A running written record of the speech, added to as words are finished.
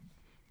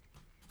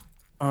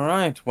All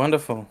right,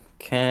 wonderful.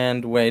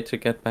 Can't wait to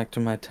get back to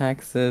my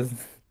taxes.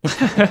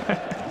 Nice.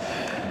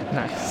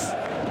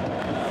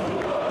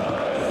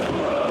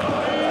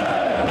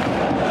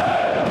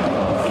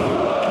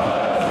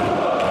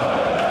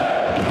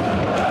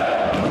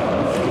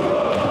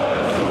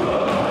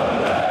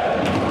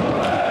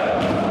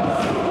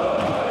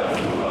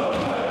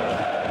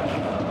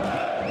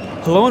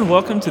 Hello and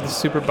welcome to the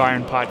Super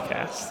Bayern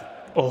podcast.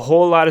 A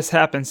whole lot has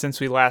happened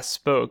since we last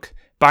spoke.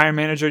 Bayern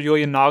manager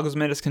Julian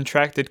Nagelsmann has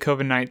contracted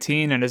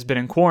COVID-19 and has been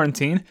in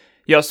quarantine.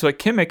 Joshua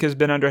Kimmich has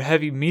been under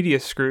heavy media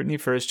scrutiny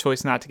for his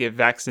choice not to get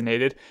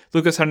vaccinated.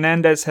 Lucas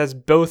Hernandez has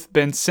both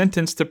been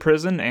sentenced to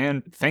prison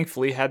and,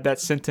 thankfully, had that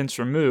sentence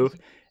removed.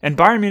 And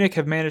Bayern Munich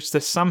have managed to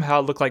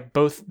somehow look like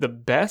both the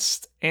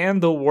best and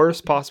the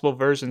worst possible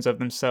versions of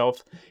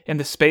themselves in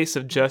the space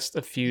of just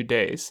a few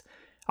days.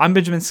 I'm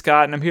Benjamin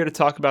Scott, and I'm here to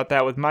talk about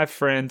that with my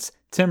friends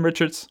Tim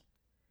Richards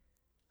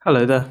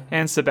Hello there.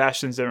 and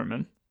Sebastian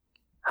Zimmerman.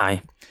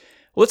 Hi.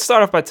 Let's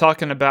start off by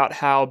talking about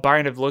how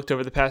Bayern have looked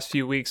over the past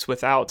few weeks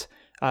without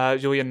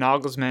Julian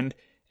Nagelsmann,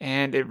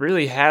 and it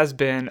really has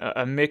been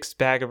a mixed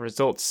bag of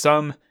results.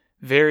 Some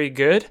very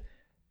good,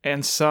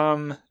 and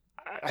some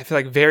I feel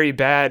like very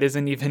bad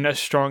isn't even a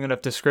strong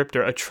enough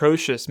descriptor.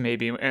 Atrocious,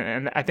 maybe,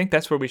 and I think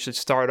that's where we should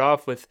start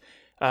off with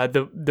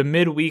the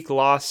midweek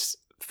loss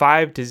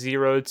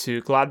 5-0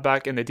 to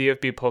Gladbach in the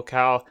DFB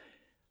Pokal.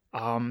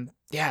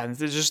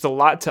 There's just a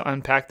lot to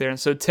unpack there. And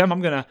so, Tim,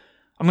 I'm gonna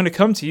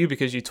come to you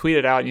because you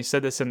tweeted out and you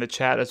said this in the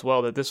chat as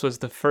well that this was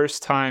the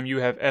first time you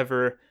have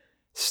ever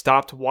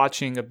stopped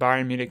watching a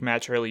Bayern Munich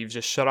match early. You've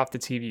just shut off the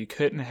TV. You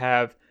couldn't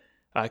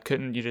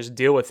you just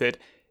deal with it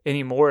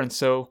anymore? And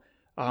so,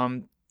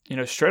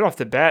 straight off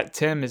the bat,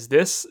 Tim, is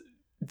this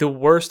the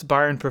worst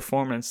Bayern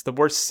performance,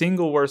 the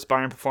single worst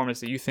Bayern performance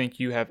that you think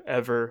you have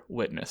ever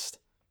witnessed?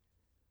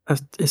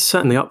 It's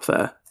certainly up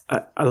there.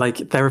 I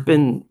like there have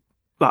been.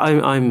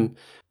 Like, I'm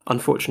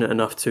unfortunate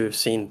enough to have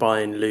seen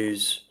Bayern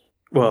lose.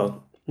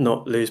 Well,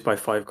 not lose by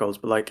 5 goals,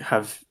 but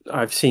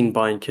I've seen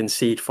Bayern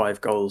concede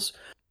 5 goals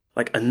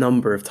like a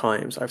number of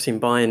times. I've seen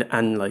Bayern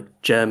and like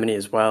Germany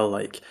as well.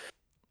 Like,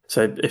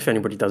 so if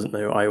anybody doesn't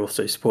know, I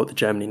also support the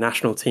Germany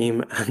national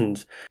team,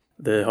 and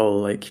the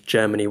whole like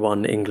Germany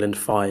 1, England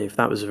 5.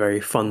 That was a very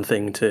fun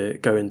thing to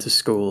go into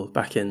school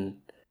back in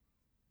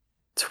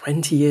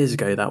 20 years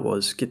ago. That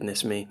was,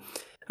 goodness me.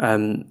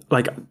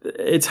 Like,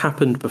 it's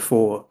happened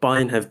before.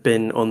 Bayern have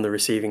been on the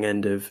receiving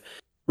end of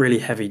really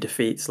heavy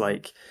defeats.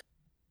 Like,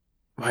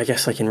 I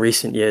guess like in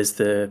recent years,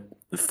 the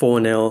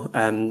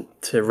 4-0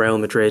 to Real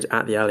Madrid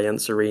at the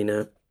Allianz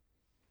Arena,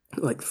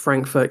 like the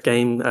Frankfurt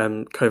game,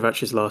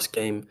 Kovac's last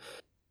game.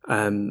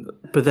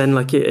 But then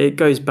like it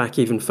goes back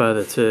even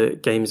further to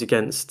games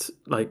against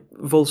like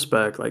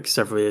Wolfsburg, like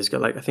several years ago.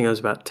 Like I think it was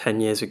about 10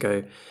 years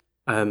ago,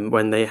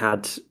 when they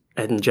had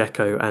Edin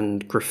Dzeko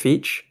and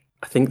Grafich.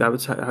 I think that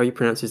was how you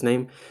pronounce his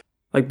name.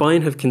 Like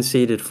Bayern have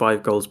conceded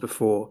 5 goals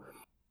before,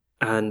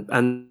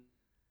 and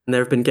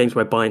there have been games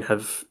where Bayern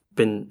have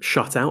been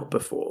shut out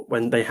before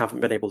when they haven't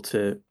been able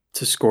to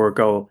score a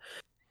goal.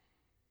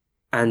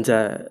 And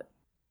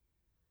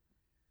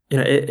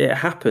it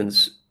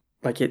happens.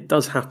 Like it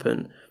does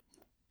happen.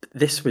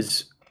 This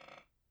was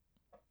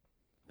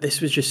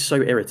just so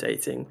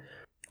irritating,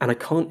 and I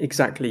can't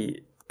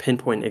exactly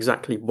pinpoint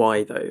exactly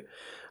why though.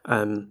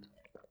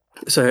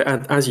 So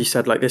as you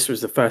said, like this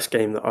was the first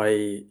game that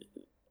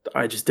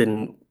I just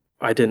didn't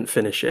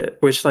finish it,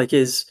 which like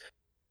is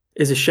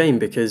a shame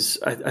because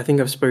I think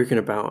I've spoken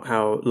about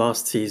how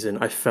last season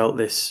I felt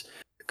this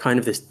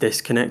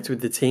disconnect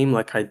with the team.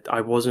 Like I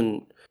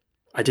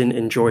didn't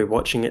enjoy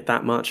watching it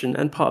that much,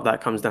 and part of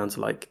that comes down to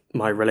like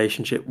my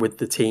relationship with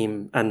the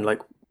team and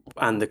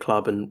the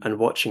club and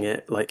watching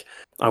it. Like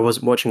I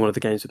wasn't watching one of the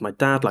games with my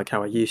dad like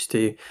how I used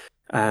to,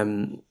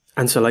 and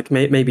so like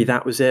maybe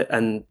that was it.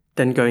 And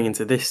then going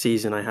into this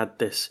season, I had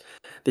this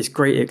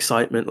great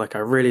excitement. Like I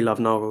really love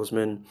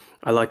Nagelsmann.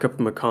 I like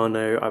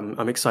Upamecano.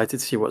 I'm excited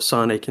to see what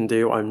Sane can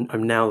do.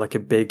 I'm now like a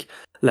big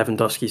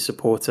Lewandowski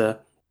supporter.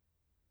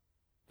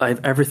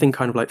 Everything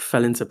kind of like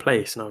fell into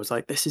place, and I was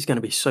like, this is going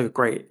to be so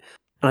great.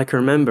 And I can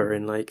remember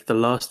in like the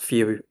last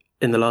few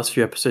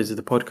episodes of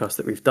the podcast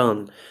that we've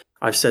done,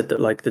 I've said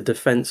that like the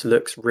defense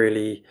looks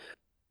really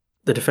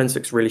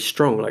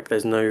strong. Like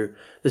there's no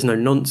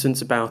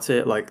nonsense about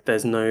it. Like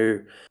there's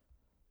no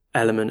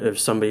element of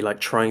somebody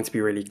like trying to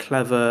be really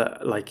clever.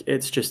 Like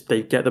it's just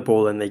they get the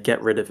ball and they get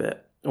rid of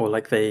it, or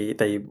like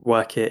they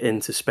work it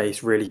into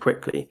space really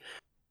quickly.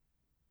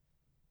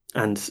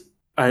 And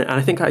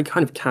I think I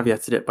kind of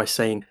caveated it by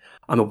saying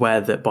I'm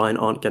aware that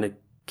Bayern aren't going to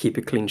keep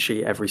a clean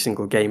sheet every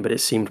single game, but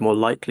it seemed more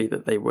likely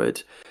that they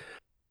would.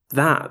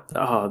 That,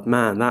 oh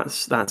man,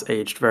 that's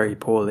aged very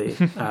poorly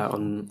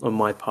on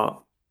my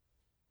part,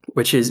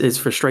 which is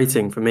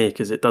frustrating for me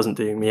because it doesn't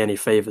do me any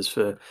favors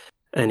for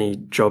any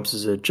jobs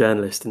as a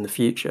journalist in the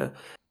future.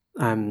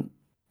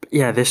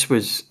 This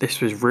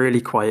was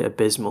really quite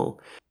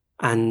abysmal,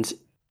 and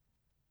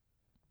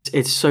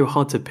it's so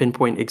hard to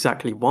pinpoint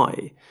exactly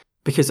why.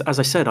 Because as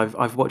I said,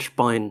 I've watched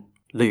Bayern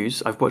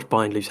lose. I've watched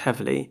Bayern lose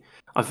heavily.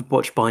 I've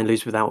watched Bayern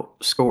lose without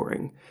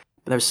scoring.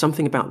 But there was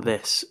something about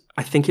this.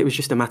 I think it was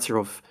just a matter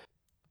of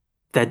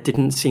there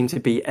didn't seem to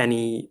be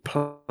any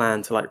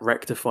plan to like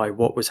rectify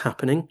what was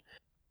happening.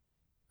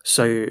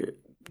 So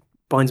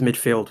Bayern's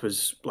midfield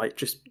was like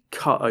just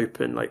cut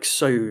open like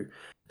so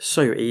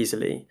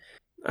easily.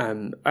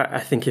 I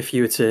think if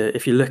you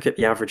look at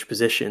the average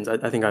positions,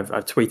 I think I've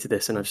tweeted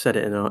this and I've said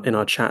it in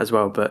our chat as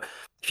well. But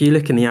if you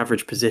look in the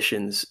average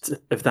positions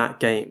of that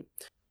game,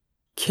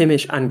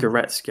 Kimmich and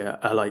Goretzka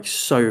are like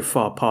so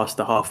far past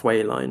the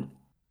halfway line.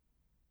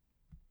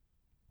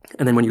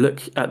 And then when you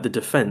look at the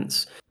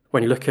defense,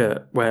 when you look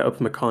at where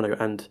Upamecano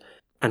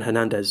and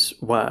Hernandez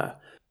were,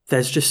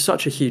 there's just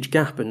such a huge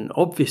gap, and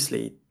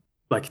obviously,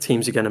 like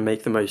teams are going to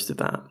make the most of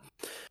that.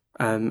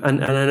 And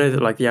I know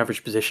that like the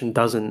average position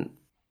doesn't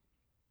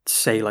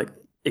say like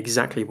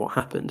exactly what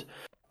happened,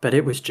 but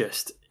it was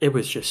just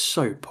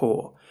so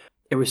poor.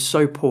 It was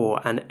so poor,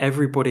 and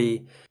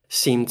everybody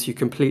seemed to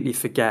completely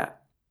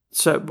forget.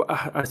 So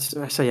I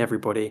say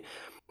everybody.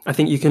 I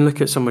think you can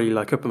look at somebody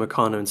like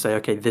Upamecano and say,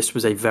 okay, this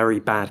was a very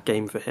bad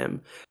game for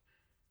him.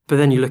 But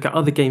then you look at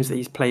other games that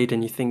he's played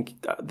and you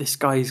think this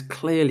guy's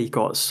clearly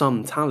got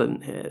some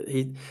talent here.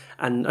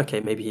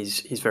 Maybe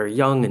he's very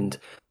young and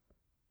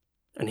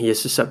he is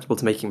susceptible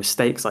to making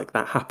mistakes, like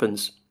that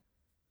happens.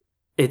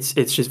 It's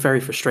just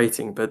very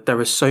frustrating. But there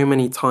were so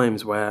many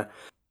times where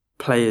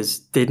players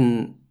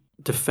didn't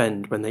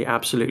defend when they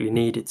absolutely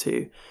needed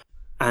to.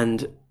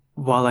 And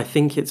while I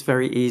think it's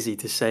very easy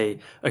to say,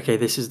 okay,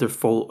 this is the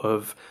fault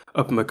of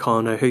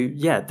Upamecano, who,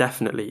 yeah,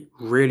 definitely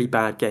really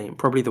bad game,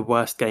 probably the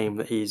worst game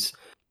that he's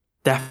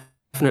played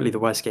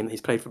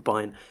for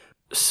Bayern,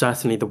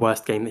 certainly the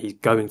worst game that he's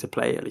going to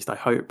play, at least I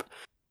hope.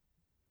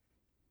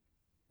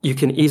 You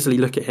can easily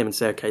look at him and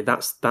say, okay,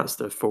 that's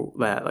the fault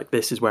there. Like,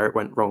 this is where it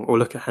went wrong. Or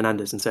look at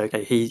Hernandez and say,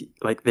 okay,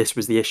 this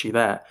was the issue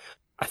there.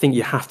 I think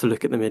you have to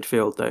look at the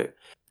midfield, though.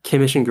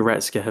 Kimmich and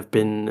Goretzka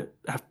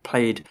have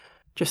played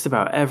just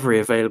about every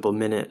available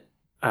minute,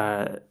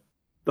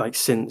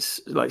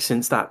 since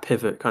that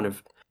pivot kind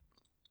of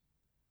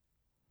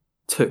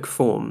took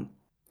form.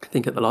 I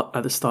think at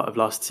the start of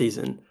last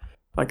season,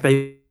 like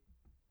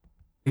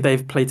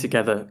they've played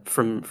together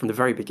from the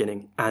very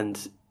beginning,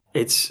 and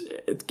it's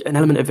an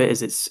element of it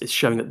is it's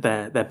showing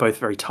that they're both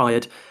very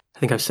tired. I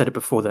think I've said it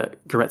before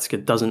that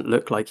Goretzka doesn't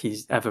look like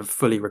he's ever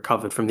fully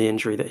recovered from the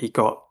injury that he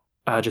got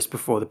just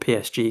before the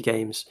PSG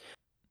games.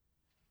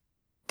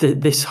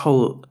 This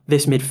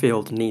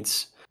midfield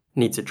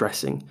needs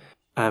addressing,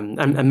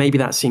 and maybe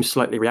that seems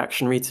slightly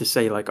reactionary to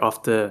say like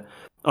after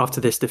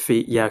this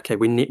defeat, yeah, okay,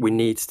 we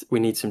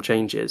need some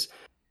changes.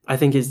 I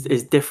think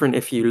is different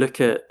if you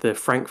look at the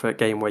Frankfurt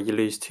game where you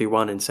lose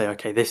 2-1 and say,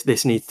 okay,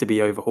 this needs to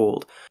be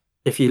overhauled.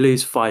 If you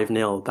lose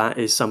 5-0, that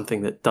is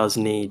something that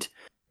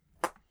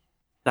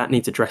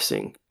needs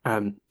addressing.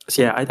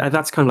 So yeah,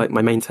 that's kind of like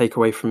my main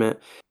takeaway from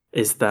it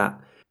is that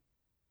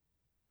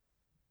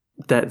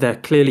there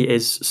clearly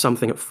is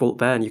something at fault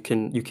there, and you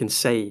can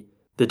say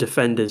the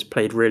defenders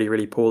played really,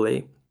 really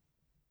poorly,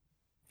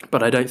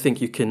 but I don't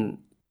think you can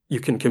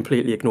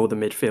completely ignore the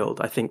midfield.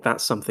 I think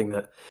that's something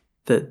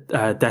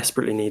that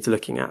desperately needs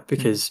looking at,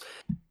 because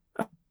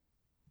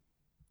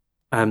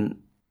in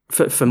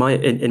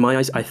my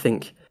eyes, I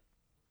think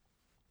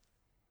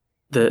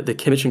the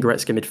Kimmich and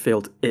Goretzka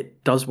midfield,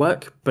 it does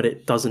work, but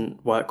it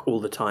doesn't work all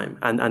the time.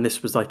 And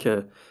this was like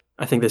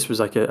I think this was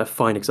like a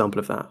fine example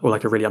of that, or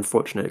like a really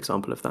unfortunate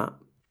example of that.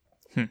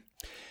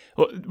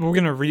 Well, we're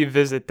going to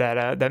revisit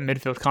that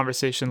midfield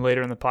conversation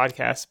later in the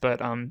podcast. But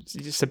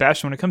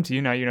Sebastian, when it comes to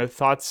you now,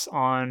 thoughts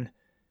on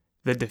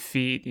the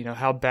defeat,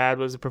 how bad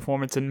was the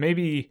performance, and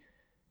maybe,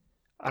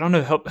 I don't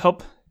know,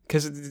 help,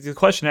 because the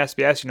question has to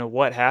be asked,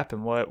 what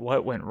happened,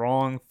 what went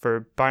wrong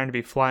for Bayern to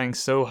be flying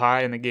so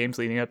high in the games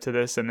leading up to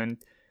this and then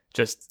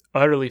just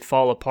utterly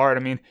fall apart.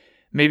 I mean,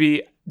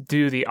 maybe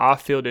do the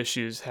off-field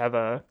issues have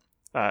a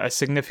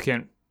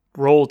significant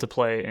role to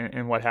play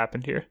in what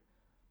happened here?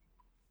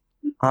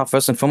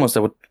 First and foremost, I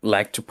would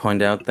like to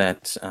point out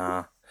that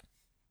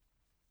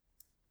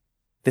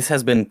this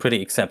has been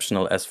pretty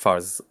exceptional as far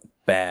as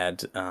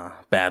bad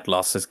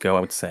losses go,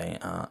 I would say.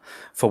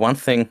 For one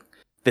thing,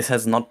 this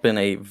has not been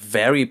a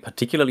very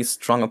particularly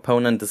strong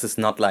opponent. This is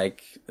not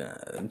like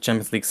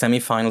Champions League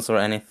semifinals or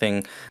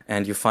anything,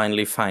 and you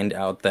finally find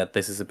out that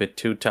this is a bit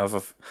too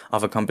tough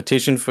of a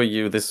competition for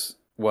you. This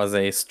was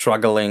a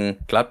struggling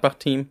Gladbach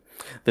team.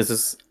 This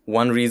is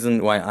one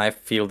reason why I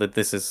feel that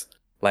this is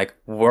like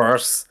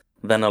worse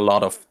than a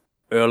lot of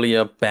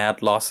earlier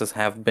bad losses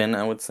have been,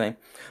 I would say.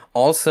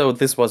 Also,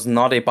 this was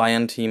not a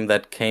Bayern team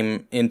that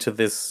came into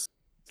this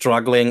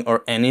struggling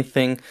or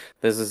anything.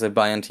 This is a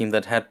Bayern team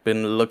that had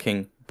been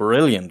looking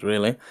brilliant,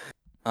 really.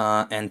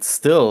 And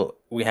still,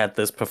 we had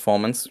this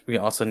performance. We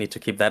also need to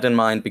keep that in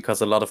mind,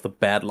 because a lot of the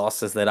bad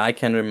losses that I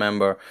can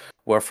remember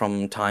were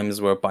from times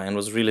where Bayern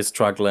was really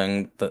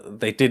struggling.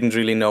 They didn't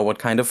really know what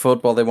kind of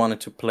football they wanted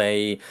to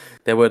play.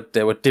 There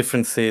were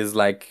differences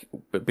like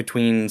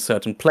between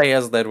certain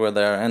players that were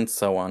there and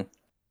so on.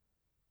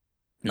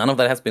 None of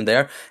that has been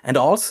there. And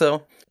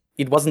also,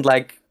 it wasn't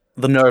like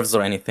the nerves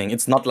or anything.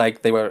 It's not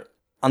like they were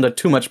under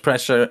too much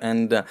pressure,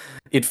 and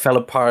it fell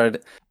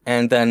apart.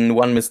 And then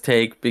one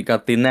mistake, we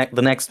got the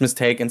next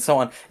mistake, and so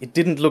on. It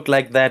didn't look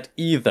like that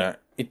either.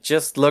 It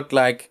just looked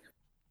like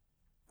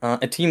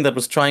a team that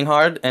was trying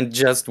hard and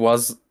just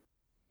was,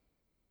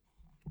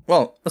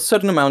 well, a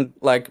certain amount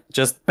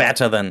just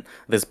better than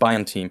this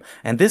Bayern team.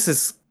 And this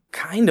is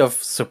kind of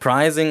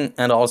surprising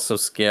and also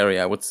scary,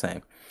 I would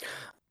say.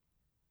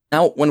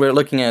 Now, when we're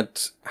looking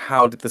at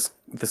how did this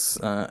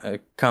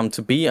come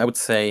to be, I would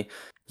say,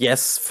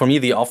 yes, for me,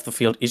 the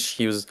off-the-field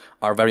issues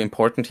are very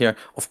important here.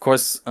 Of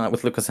course,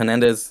 with Lucas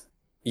Hernandez,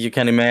 you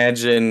can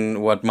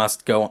imagine what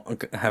must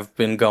have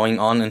been going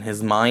on in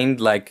his mind,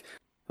 like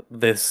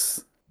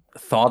this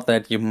thought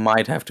that you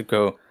might have to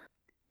go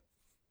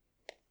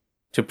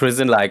to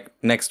prison like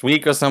next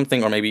week or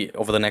something, or maybe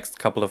over the next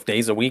couple of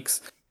days or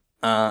weeks.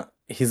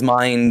 His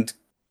mind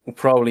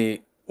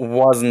probably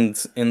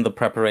wasn't in the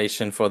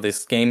preparation for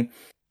this game.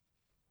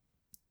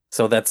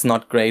 So that's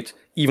not great.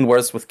 Even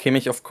worse with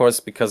Kimmich, of course,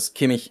 because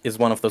Kimmich is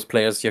one of those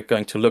players you're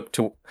going to look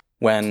to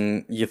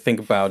when you think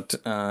about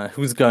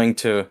who's going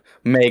to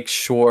make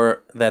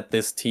sure that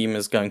this team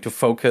is going to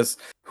focus,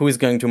 who is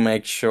going to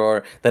make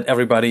sure that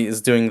everybody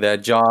is doing their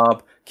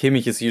job.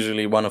 Kimmich is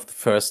usually one of the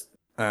first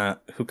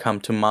who come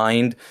to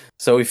mind.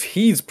 So if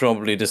he's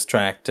probably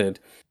distracted,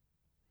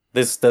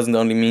 this doesn't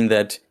only mean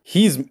that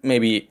he's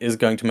maybe is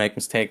going to make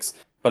mistakes,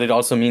 but it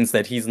also means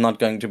that he's not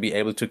going to be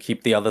able to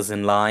keep the others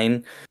in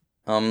line.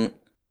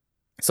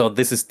 So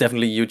this is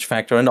definitely a huge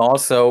factor. And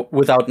also,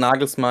 without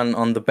Nagelsmann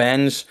on the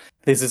bench,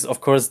 this is,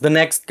 of course, the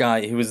next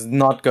guy who is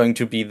not going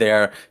to be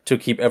there to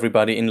keep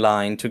everybody in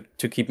line,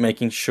 to keep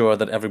making sure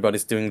that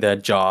everybody's doing their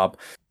job.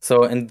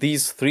 So, and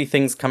these three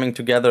things coming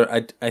together,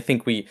 I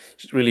think we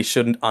really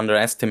shouldn't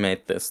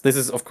underestimate this. This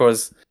is, of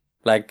course,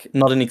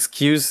 not an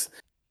excuse,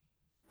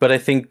 but I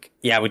think,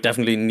 we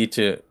definitely need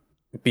to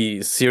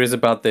be serious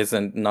about this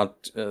and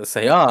not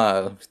say,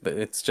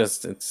 it's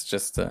just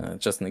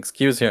an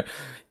excuse here.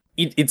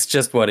 It's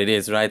just what it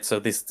is, right? So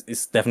this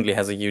definitely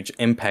has a huge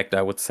impact,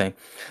 I would say.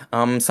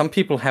 Some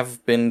people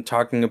have been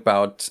talking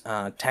about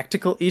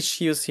tactical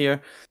issues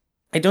here.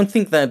 I don't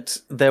think that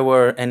there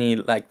were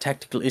any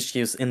tactical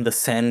issues in the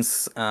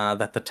sense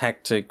that the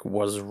tactic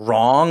was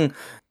wrong.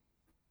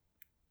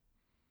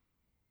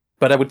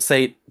 But I would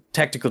say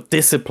tactical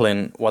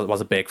discipline was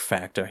a big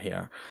factor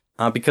here.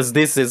 Because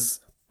this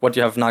is what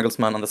you have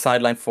Nagelsmann on the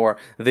sideline for.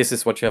 This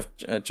is what you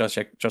have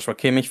Joshua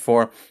Kimmich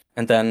for.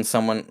 And then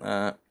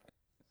someone...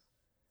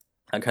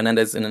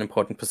 Hernandez in an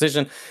important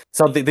position.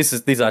 So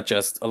these are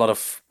just a lot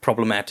of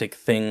problematic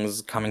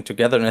things coming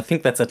together, and I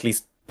think that's at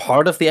least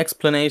part of the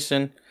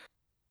explanation.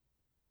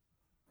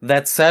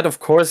 That said, of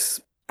course,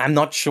 I'm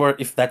not sure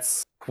if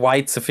that's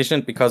quite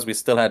sufficient, because we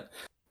still had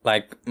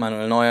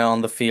Manuel Neuer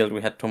on the field,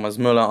 we had Thomas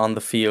Müller on the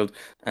field,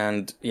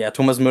 and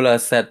Thomas Müller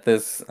said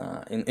this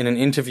in an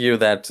interview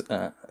that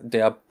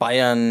der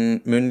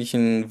Bayern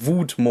München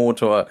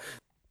Wutmotor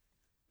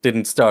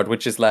didn't start,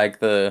 which is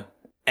the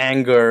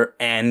anger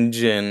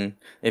engine,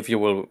 if you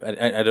will.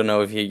 I don't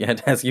know if he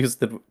has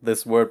used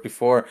this word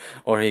before,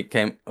 or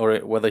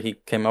whether he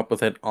came up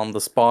with it on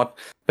the spot.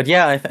 But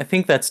I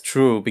think that's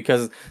true,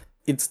 because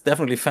it's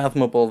definitely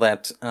fathomable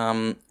that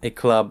a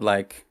club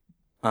like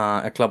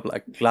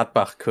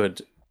Gladbach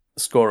could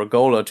score a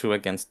goal or two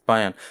against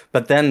Bayern,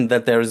 but then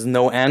that there is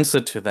no answer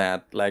to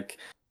that.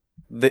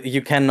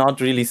 You cannot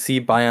really see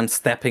Bayern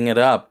stepping it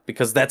up,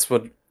 because that's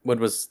what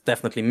was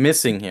definitely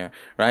missing here,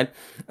 right?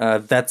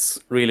 That's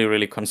really,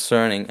 really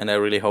concerning, and I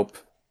really hope,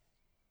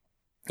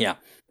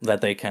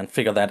 that they can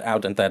figure that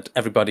out and that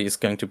everybody is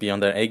going to be on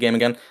their A game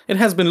again. It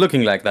has been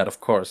looking like that, of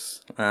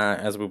course,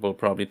 as we will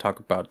probably talk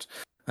about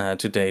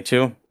today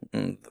too,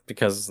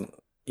 because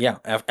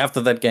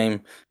after that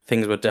game,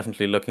 things were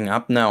definitely looking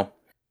up now.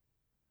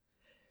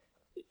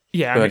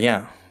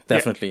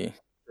 Definitely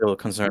still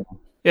concerning.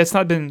 Yeah, it's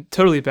not been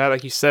totally bad,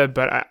 like you said,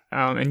 but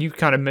and you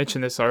kind of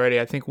mentioned this already.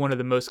 I think one of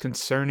the most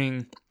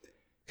concerning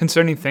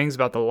things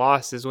about the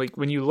loss is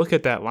when you look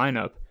at that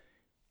lineup,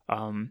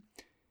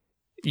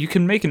 you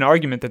can make an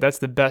argument that that's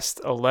the best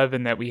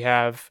 11 that we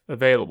have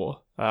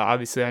available.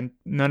 Obviously,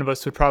 none of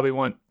us would probably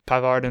want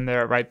Pavard in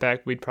there at right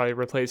back. We'd probably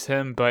replace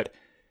him, but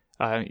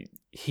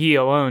he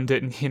alone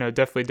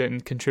definitely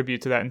didn't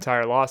contribute to that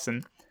entire loss.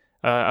 And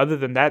other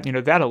than that,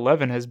 that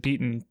 11 has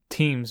beaten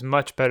teams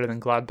much better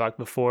than Gladbach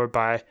before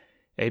by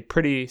a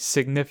pretty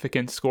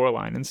significant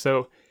scoreline. And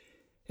so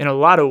in a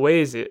lot of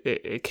ways,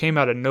 it came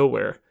out of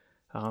nowhere.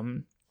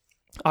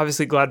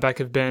 Obviously, Gladbach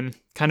have been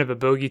kind of a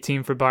bogey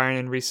team for Bayern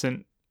in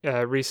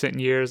recent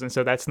years, and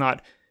so that's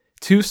not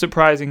too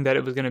surprising that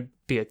it was going to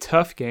be a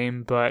tough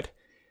game, but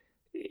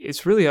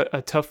it's really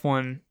a tough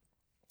one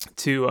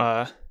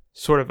to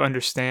sort of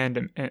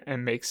understand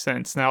and make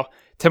sense. Now,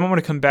 Tim, I want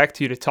to come back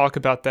to you to talk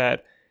about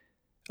that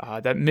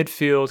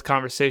midfield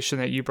conversation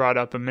that you brought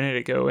up a minute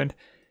ago, and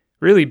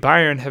really,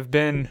 Bayern have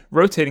been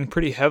rotating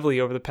pretty heavily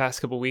over the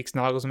past couple of weeks.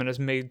 Nagelsmann has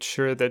made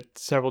sure that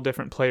several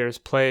different players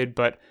played,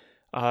 but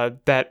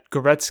that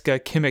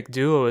Goretzka-Kimmich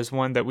duo is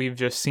one that we've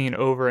just seen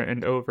over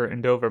and over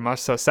and over.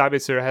 Marcel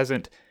Sabitzer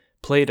hasn't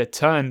played a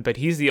ton, but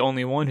he's the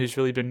only one who's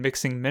really been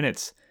mixing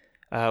minutes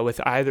with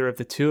either of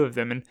the two of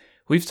them. And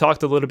we've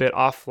talked a little bit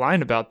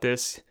offline about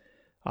this.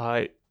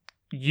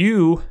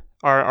 You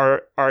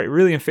are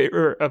really in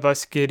favor of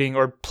us getting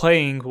or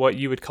playing what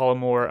you would call a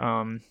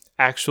more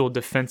actual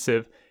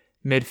defensive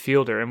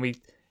midfielder, and we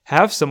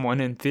have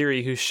someone in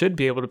theory who should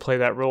be able to play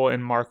that role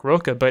in Marc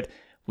Roca, but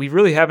we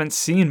really haven't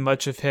seen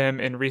much of him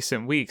in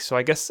recent weeks. So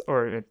I guess,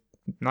 or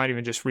not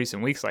even just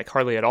recent weeks, like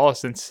hardly at all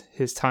since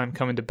his time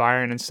coming to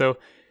Bayern. And so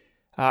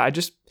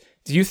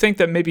do you think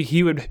that maybe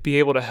he would be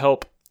able to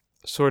help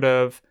sort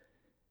of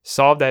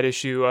solve that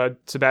issue?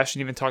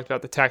 Sebastian even talked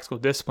about the tactical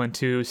discipline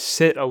to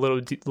sit a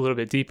little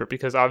bit deeper,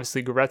 because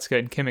obviously Goretzka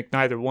and Kimmich,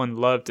 neither one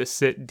love to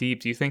sit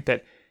deep. Do you think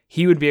that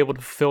he would be able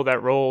to fulfill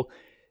that role?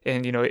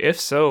 And, if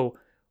so,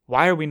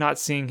 why are we not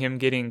seeing him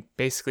getting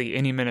basically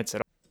any minutes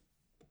at all?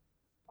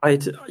 I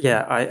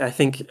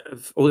think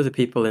of all of the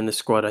people in the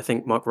squad, I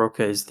think Marc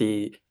Roca is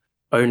the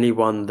only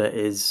one that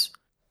is,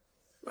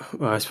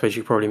 well, I suppose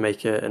you could probably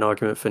make an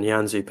argument for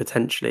Nianzou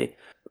potentially.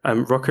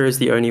 Roca is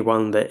the only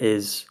one that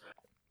is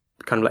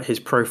kind of like his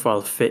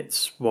profile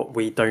fits what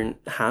we don't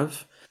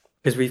have,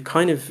 because we've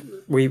kind of,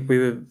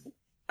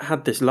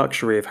 had this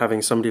luxury of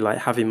having somebody like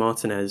Javi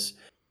Martinez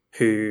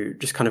who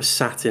just kind of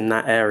sat in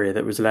that area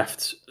that was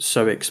left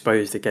so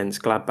exposed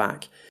against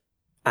Gladbach.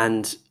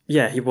 And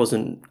yeah, he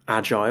wasn't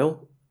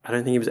agile. I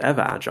don't think he was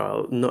ever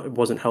agile. It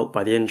wasn't helped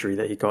by the injury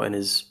that he got in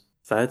his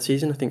third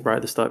season, I think right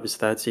at the start of his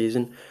third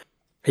season.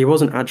 He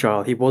wasn't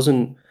agile. He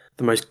wasn't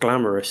the most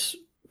glamorous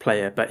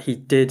player, but he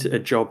did a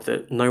job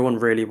that no one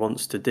really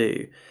wants to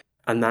do.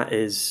 And that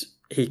is,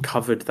 he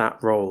covered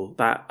that role,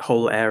 that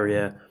whole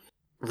area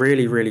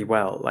really, really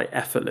well, like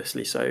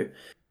effortlessly so.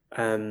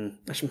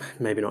 Actually,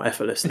 maybe not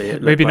effortlessly.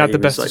 Maybe not the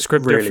best like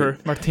descriptor really... for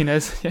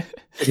Martinez.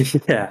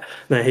 Yeah,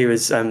 no, he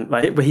was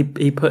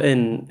he put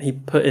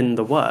in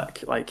the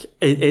work. Like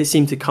it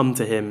seemed to come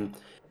to him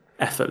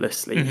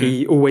effortlessly. Mm-hmm.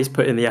 He always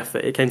put in the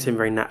effort. It came to him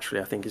very naturally,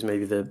 I think, is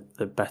maybe the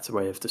better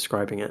way of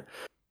describing it.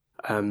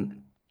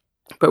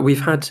 But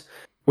we've had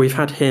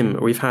him.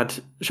 We've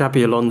had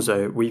Xabi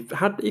Alonso. We've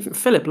had even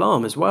Philipp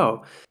Lahm as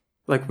well.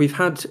 Like we've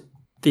had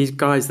these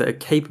guys that are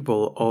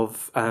capable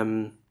of.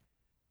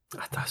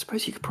 I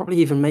suppose you could probably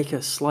even make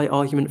a slight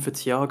argument for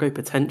Thiago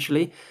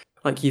potentially.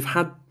 Like you've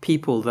had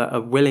people that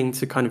are willing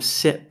to kind of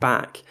sit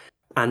back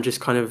and just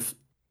kind of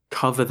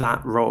cover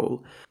that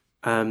role.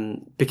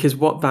 Because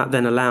what that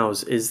then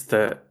allows is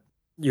that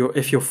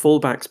if your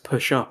fullbacks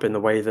push up in the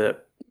way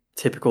that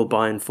typical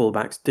Bayern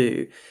fullbacks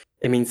do,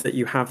 it means that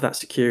you have that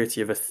security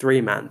of a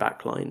 3-man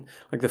backline.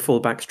 Like the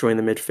fullbacks join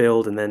the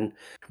midfield, and then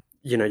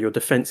your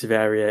defensive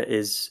area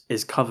is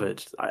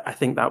covered. I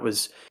think that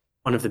was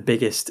one of the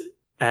biggest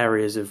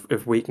areas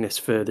of weakness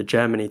for the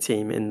Germany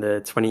team in the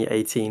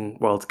 2018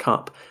 World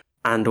Cup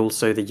and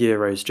also the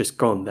Euros just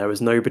gone. There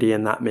was nobody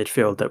in that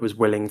midfield that was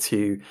willing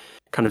to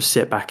kind of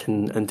sit back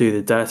and do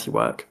the dirty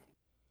work.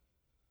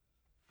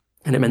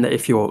 And it meant that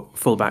if your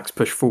fullbacks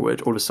push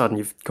forward, all of a sudden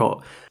you've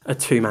got a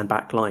 2-man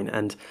back line.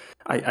 And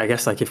I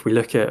guess like if we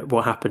look at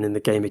what happened in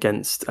the game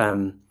against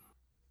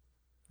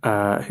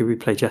who we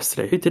played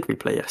yesterday. Who did we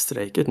play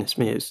yesterday? Goodness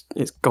me,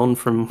 it's gone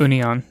from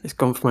Union. It's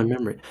gone from my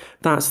memory.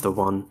 That's the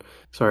one.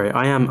 Sorry,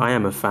 I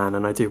am a fan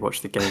and I do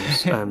watch the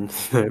games.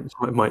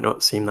 It might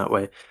not seem that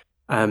way.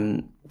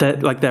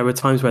 There were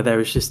times where there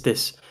was just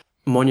this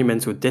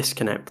monumental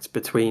disconnect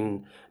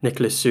between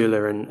Nicolas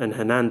Süle and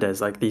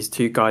Hernandez. Like these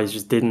two guys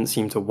just didn't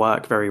seem to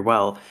work very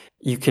well.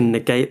 You can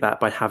negate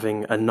that by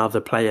having another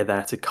player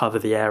there to cover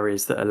the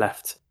areas that are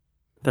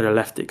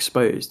left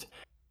exposed.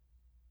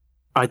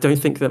 I don't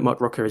think that Marc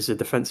Roca is a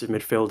defensive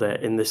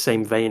midfielder in the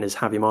same vein as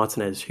Javi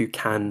Martinez, who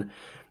can,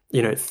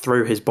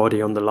 throw his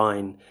body on the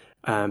line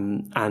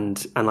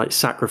and like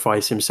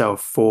sacrifice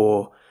himself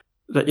for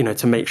that,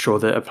 to make sure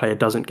that a player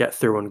doesn't get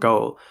through on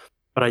goal.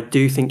 But I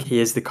do think he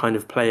is the kind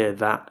of player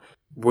that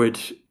would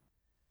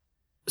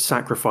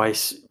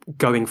sacrifice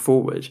going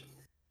forward.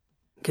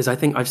 Because I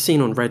think I've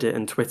seen on Reddit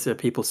and Twitter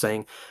people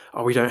saying,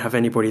 "Oh, we don't have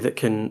anybody that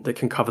can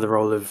cover the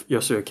role of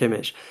Joshua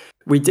Kimmich."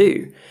 We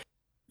do.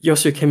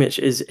 Joshua Kimmich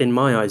is, in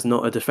my eyes,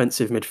 not a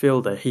defensive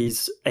midfielder.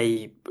 He's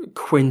a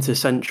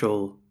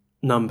quintessential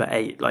number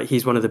 8. Like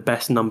he's one of the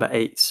best number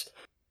 8s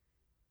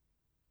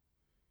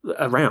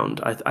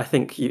around. I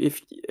think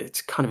if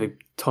it's kind of a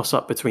toss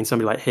up between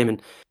somebody like him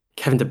and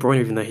Kevin De Bruyne,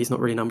 even though he's not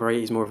really number 8,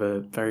 he's more of a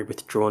very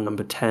withdrawn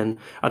number 10.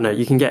 I don't know.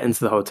 You can get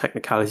into the whole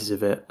technicalities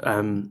of it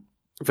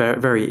very,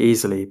 very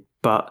easily.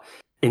 But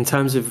in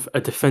terms of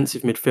a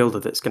defensive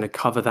midfielder that's going to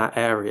cover that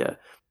area,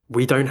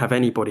 we don't have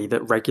anybody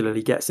that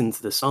regularly gets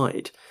into the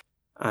side.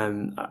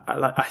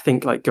 I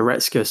think like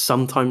Goretzka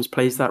sometimes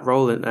plays that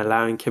role in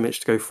allowing Kimmich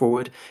to go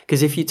forward.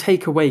 Because if you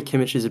take away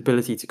Kimmich's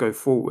ability to go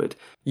forward,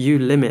 you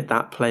limit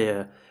that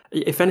player.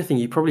 If anything,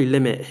 you probably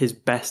limit his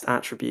best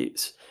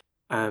attributes.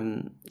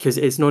 Because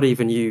it's not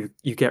even you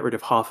get rid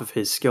of half of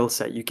his skill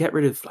set. You get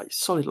rid of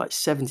solid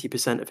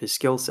 70% of his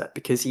skill set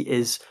because he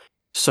is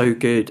so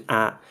good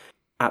at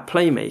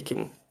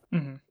playmaking.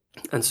 Mm-hmm.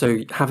 And so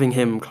having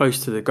him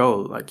close to the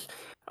goal, I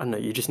don't know,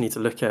 you just need to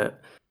look at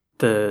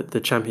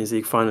the Champions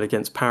League final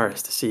against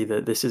Paris to see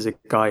that this is a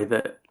guy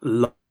that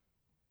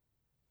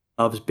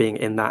loves being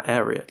in that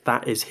area.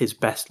 That is his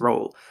best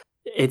role.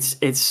 It's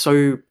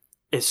so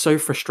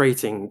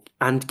frustrating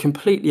and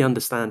completely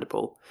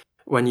understandable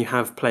when you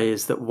have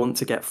players that want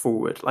to get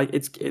forward. Like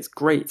it's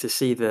great to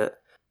see that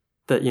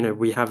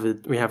we have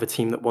a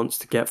team that wants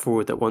to get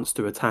forward, that wants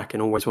to attack,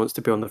 and always wants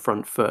to be on the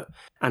front foot.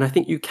 And I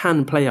think you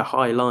can play a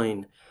high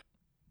line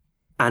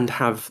and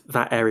have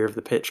that area of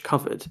the pitch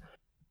covered.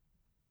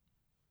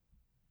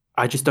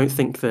 I just don't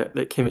think that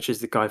Kimmich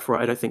is the guy for it.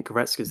 I don't think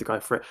Goretzka is the guy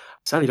for it. I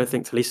certainly don't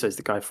think Tolisso is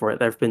the guy for it.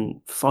 There have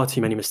been far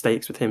too many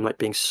mistakes with him, like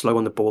being slow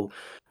on the ball,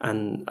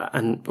 and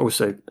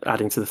also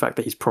adding to the fact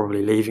that he's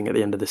probably leaving at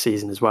the end of the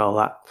season as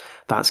well.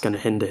 That's going to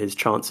hinder his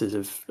chances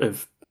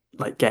of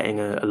like getting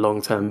a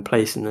long-term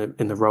place in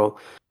the role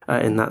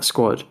in that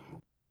squad.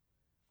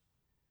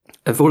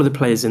 Of all of the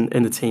players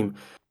in the team,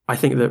 I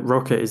think that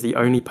Roca is the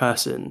only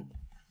person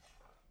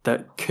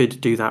that could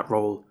do that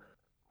role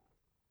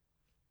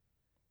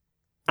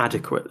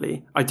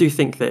adequately. I do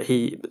think that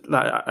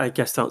I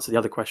guess to answer the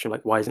other question,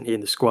 like why isn't he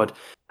in the squad?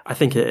 I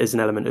think it is an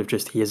element of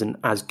just he isn't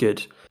as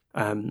good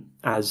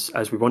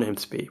as we want him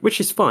to be, which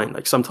is fine.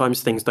 Like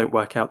sometimes things don't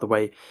work out the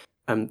way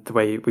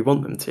we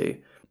want them to.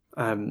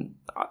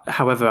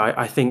 However,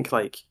 I think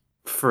like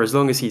for as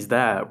long as he's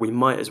there, we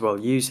might as well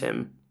use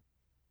him.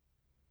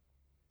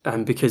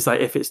 Because like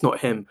if it's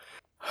not him,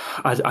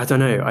 I don't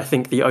know. I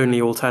think the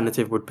only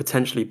alternative would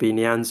potentially be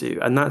Nianzou,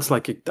 and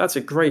that's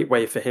a great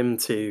way for him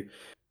to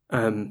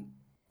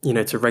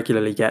to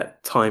regularly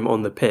get time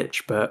on the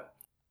pitch. But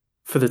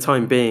for the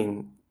time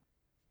being,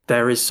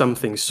 there is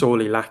something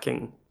sorely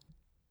lacking.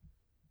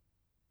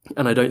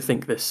 And I don't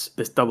think this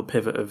double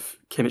pivot of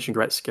Kimmich and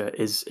Goretzka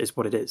is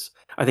what it is.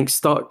 I think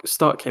start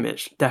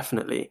Kimmich,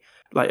 definitely.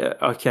 Like,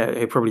 okay,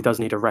 he probably does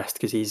need a rest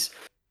because he's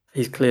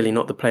clearly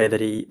not the player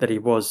that he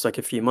was like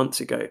a few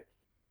months ago.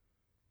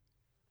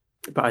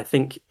 But I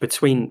think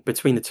between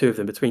the two of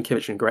them, between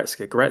Kimmich and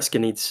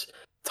Goretzka needs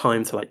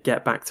time to like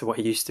get back to what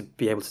he used to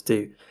be able to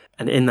do,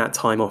 and in that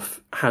time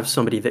off, have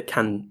somebody that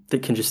can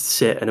just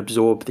sit and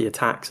absorb the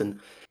attacks, and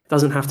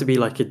doesn't have to be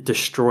like a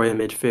destroyer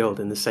midfield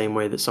in the same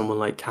way that someone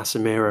like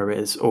Casemiro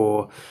is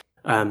or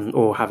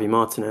Javi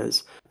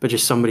Martinez, but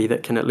just somebody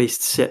that can at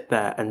least sit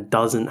there and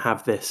doesn't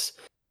have this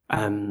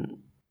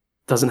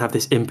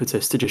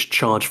impetus to just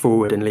charge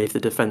forward and leave the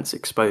defense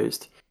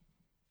exposed.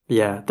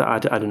 Yeah, I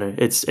don't know.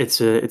 It's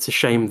a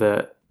shame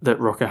that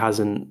Roca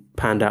hasn't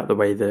panned out the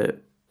way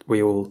that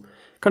we all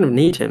kind of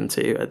need him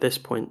to at this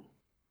point.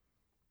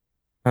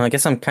 I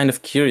guess I'm kind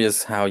of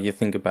curious how you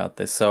think about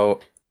this. So,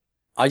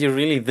 are you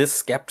really this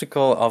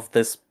skeptical of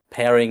this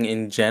pairing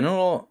in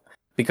general?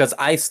 Because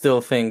I still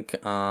think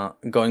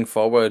going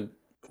forward,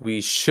 we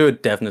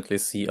should definitely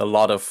see a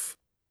lot of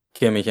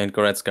Kimmich and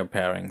Goretzka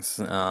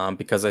pairings.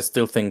 Because I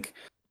still think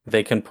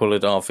they can pull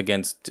it off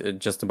against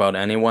just about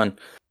anyone.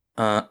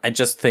 I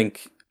just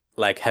think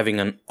like having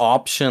an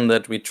option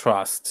that we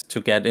trust to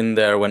get in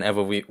there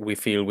whenever we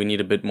feel we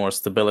need a bit more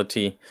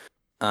stability,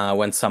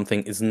 when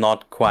something is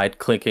not quite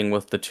clicking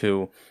with the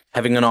two,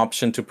 having an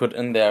option to put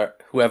in there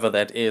whoever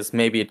that is.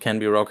 Maybe it can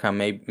be Roca,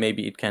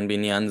 maybe it can be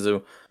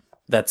Nianzou.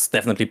 That's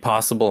definitely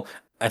possible.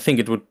 I think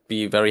it would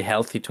be very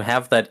healthy to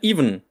have that,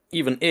 even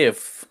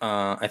if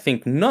I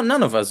think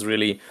none of us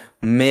really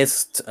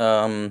missed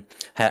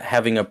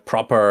having a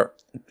proper,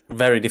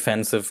 very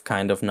defensive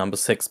kind of number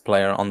 6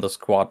 player on the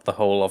squad the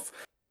whole of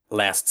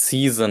last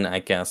season, I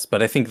guess.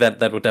 But I think that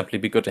would definitely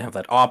be good to have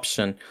that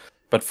option.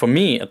 But for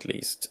me, at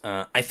least,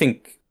 I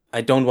think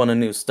I don't want a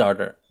new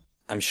starter.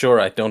 I'm sure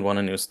I don't want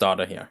a new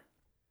starter here.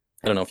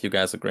 I don't know if you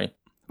guys agree.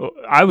 Well,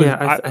 I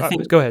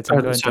think. Go ahead,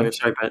 Tom. Sorry,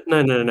 but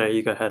no.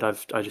 You go ahead.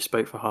 I just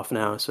spoke for half an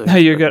hour, so no,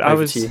 you're good. I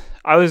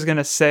was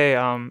gonna say,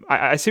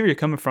 I see where you're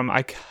coming from.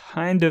 I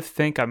kind of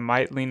think I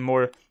might lean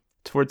more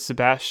towards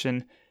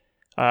Sebastian.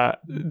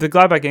 The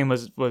Gladbach game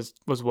was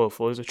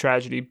woeful. It was a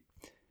tragedy,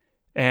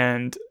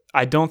 and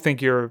I don't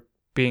think you're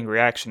being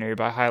reactionary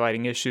by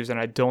highlighting issues, and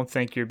I don't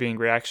think you're being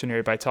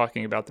reactionary by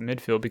talking about the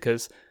midfield,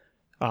 because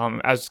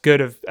as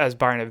good as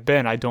Bayern have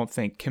been, I don't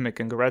think Kimmich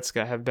and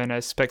Goretzka have been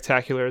as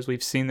spectacular as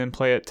we've seen them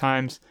play at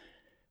times.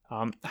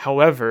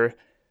 However,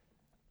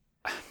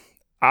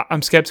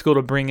 I'm skeptical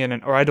to bring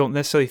in, or I don't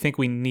necessarily think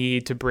we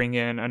need to bring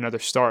in another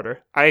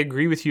starter. I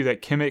agree with you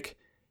that Kimmich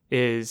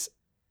is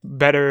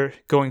better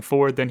going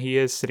forward than he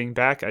is sitting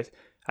back.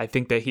 I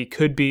think that he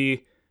could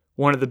be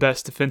one of the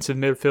best defensive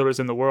midfielders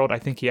in the world. I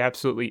think he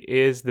absolutely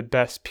is the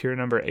best pure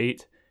number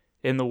 8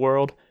 in the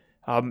world.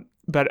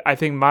 But I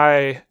think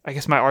my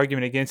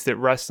argument against it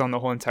rests on the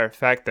whole entire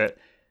fact that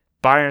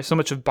so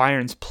much of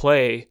Bayern's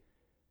play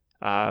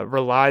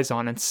relies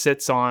on and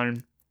sits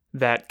on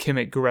that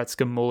Kimmich,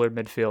 Goretzka, Muller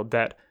midfield,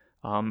 that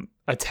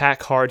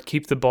attack hard,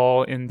 keep the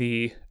ball in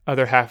the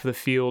other half of the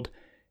field,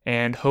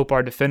 and hope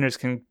our defenders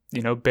can,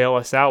 bail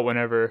us out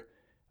whenever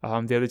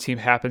the other team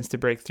happens to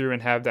break through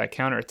and have that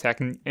counterattack.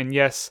 And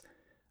yes,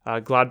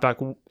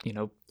 Gladbach,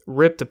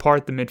 ripped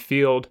apart the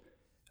midfield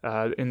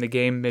in the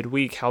game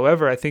midweek.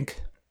 However, I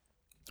think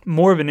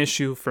more of an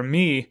issue for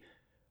me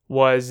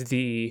was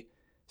the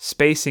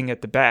spacing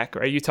at the back,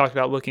 right? You talked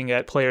about looking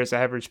at players'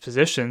 average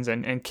positions,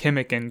 and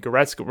Kimmich and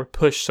Goretzka were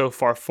pushed so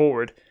far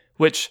forward,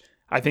 which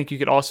I think you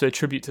could also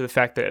attribute to the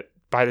fact that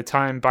by the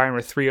time Bayern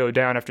were 3-0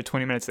 down after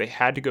 20 minutes, they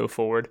had to go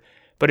forward.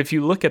 But if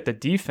you look at the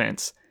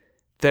defense,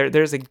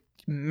 there's a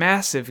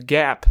massive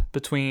gap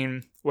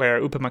between where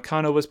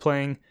Upamecano was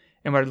playing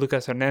and where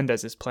Lucas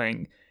Hernandez is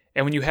playing.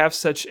 And when you have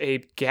such a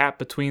gap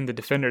between the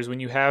defenders, when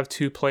you have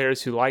two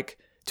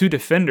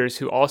defenders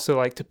who also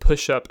like to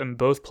push up and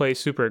both play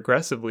super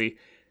aggressively,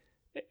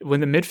 when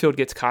the midfield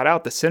gets caught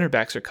out, the center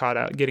backs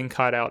are getting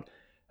caught out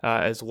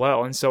as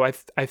well. And so I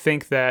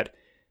think that,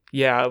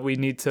 yeah, we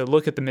need to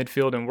look at the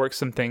midfield and work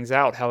some things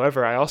out.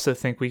 However, I also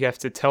think we have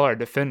to tell our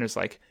defenders,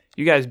 like,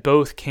 you guys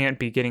both can't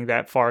be getting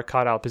that far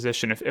caught out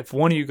position. If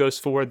one of you goes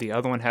forward, the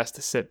other one has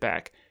to sit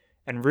back.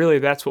 And really,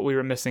 that's what we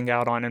were missing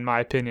out on, in my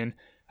opinion,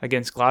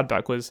 against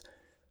Gladbach, was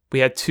we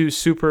had two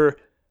super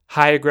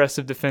high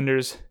aggressive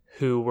defenders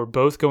who were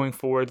both going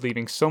forward,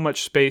 leaving so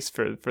much space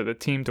for the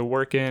team to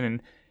work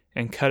in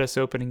and cut us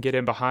open and get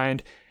in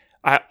behind.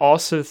 I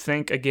also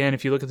think, again,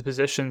 if you look at the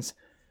positions,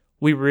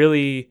 we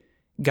really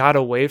got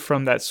away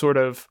from that sort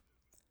of,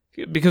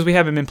 because we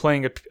haven't been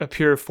playing a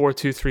pure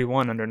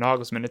 4-2-3-1 under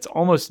Nagelsmann. It's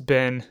almost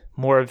been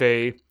more of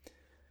a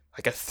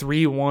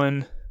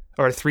 3-1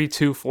 or a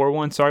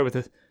 3-2-4-1, sorry,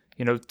 with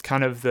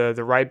kind of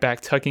the right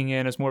back tucking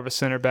in as more of a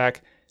center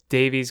back,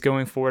 Davies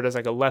going forward as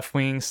like a left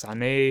wing,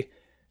 Sané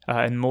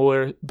and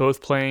Muller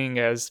both playing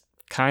as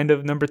kind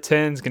of number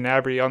 10s,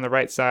 Gnabry on the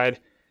right side,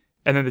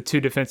 and then the two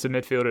defensive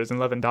midfielders and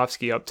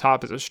Lewandowski up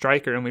top as a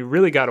striker. And we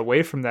really got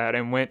away from that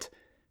and went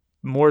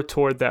more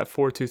toward that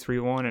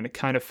 4-2-3-1, and it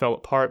kind of fell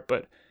apart.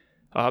 But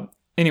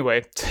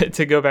anyway,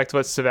 to go back to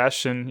what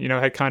Sebastian,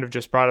 had kind of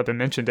just brought up and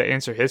mentioned to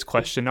answer his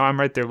question, no, I'm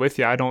right there with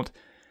you. I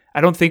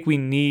don't think we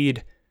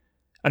need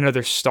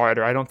another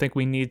starter. I don't think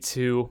we need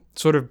to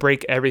sort of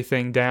break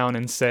everything down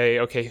and say,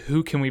 okay,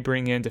 who can we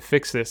bring in to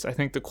fix this? I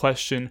think the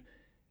question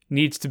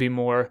needs to be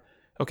more,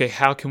 okay,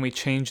 how can we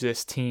change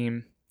this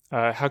team?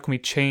 How can we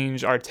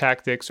change our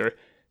tactics, or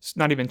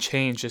not even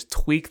change, just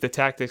tweak the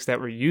tactics that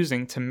we're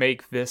using to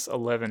make this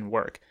 11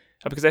 work?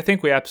 Because I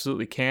think we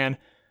absolutely can.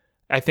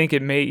 I think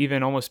it may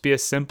even almost be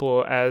as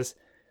simple as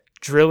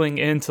drilling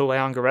into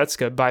Leon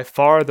Goretzka, by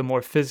far the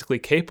more physically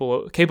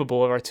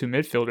capable of our two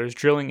midfielders,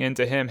 drilling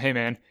into him, hey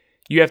man,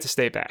 you have to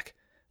stay back.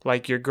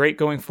 Like, you're great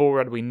going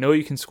forward. We know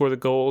you can score the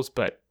goals,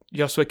 but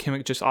Joshua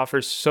Kimmich just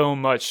offers so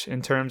much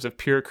in terms of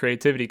pure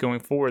creativity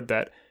going forward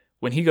that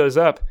when he goes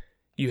up,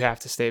 you have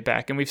to stay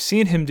back. And we've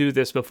seen him do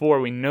this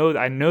before. I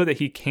know that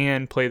he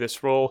can play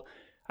this role.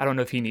 I don't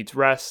know if he needs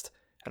rest.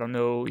 I don't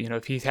know,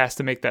 if he has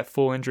to make that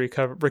full injury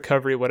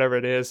recovery, whatever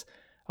it is.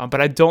 But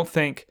I don't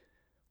think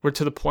we're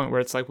to the point where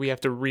it's like we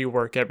have to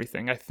rework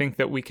everything. I think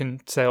that we can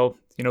tell,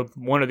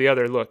 one or the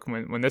other, look,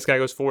 when this guy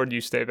goes forward,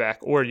 you stay back.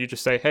 Or you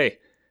just say, hey,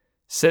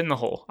 sit in the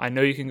hole. I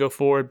know you can go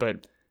forward,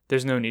 but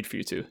there's no need for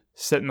you to.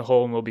 Sit in the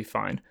hole and we'll be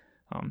fine.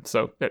 I've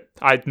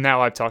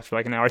talked for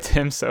like an hour,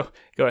 Tim, so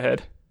go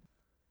ahead.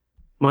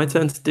 My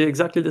turn to do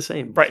exactly the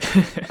same. Right.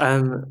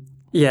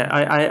 Yeah,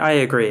 I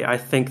agree. I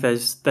think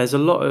there's a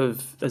lot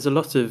of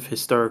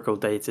historical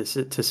data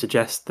to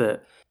suggest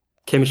that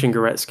Kimmich and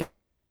Goretzka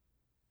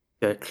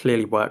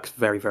clearly work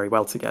very, very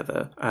well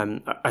together.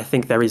 I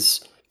think there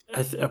is,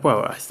 I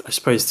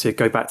suppose, to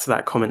go back to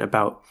that comment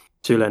about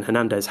Süle and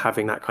Hernandez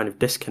having that kind of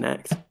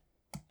disconnect,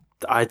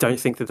 I don't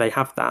think that they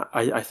have that.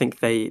 I think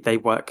they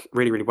work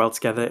really, really well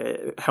together.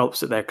 It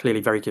helps that they're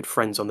clearly very good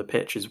friends on the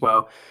pitch as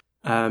well.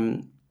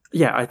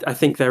 I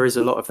think there is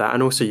a lot of that,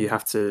 and also you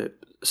have to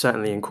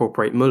certainly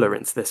incorporate Muller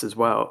into this as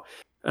well.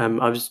 I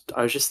was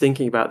just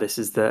thinking about this,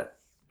 is that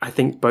I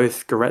think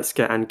both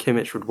Goretzka and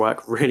Kimmich would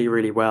work really,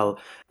 really well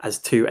as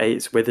 2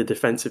 8s with a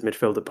defensive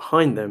midfielder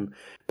behind them.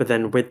 But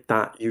then with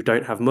that, you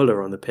don't have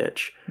Muller on the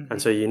pitch. Mm-hmm.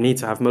 And so you need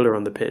to have Muller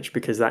on the pitch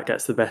because that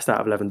gets the best out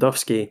of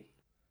Lewandowski.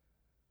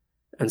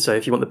 And so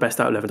if you want the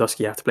best out of Lewandowski,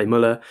 you have to play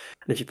Muller.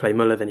 And if you play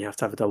Muller, then you have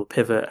to have a double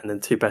pivot. And then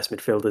 2 best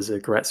midfielders are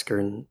Goretzka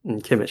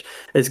and Kimmich.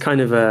 It's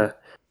kind of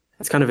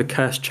a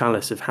cursed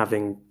chalice of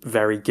having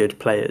very good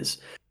players.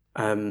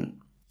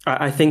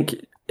 I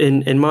think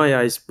in my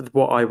eyes,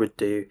 what I would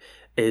do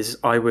is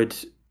I would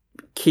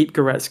keep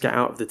Goretzka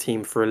out of the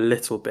team for a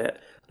little bit,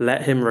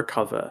 let him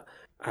recover,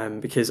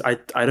 because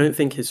I don't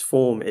think his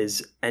form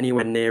is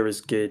anywhere near as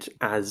good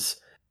as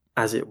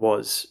it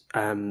was.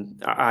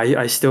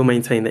 I still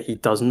maintain that he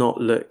does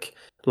not look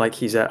like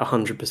he's at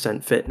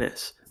 100%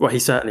 fitness. Well, he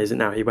certainly isn't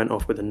now. He went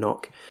off with a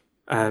knock.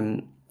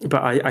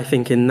 But I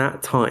think in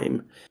that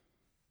time,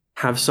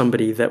 have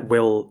somebody that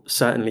will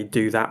certainly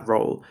do that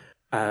role,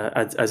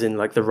 as in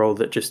like the role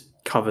that just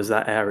covers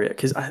that area.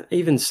 Because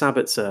even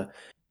Sabitzer,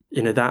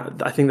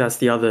 that I think that's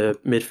the other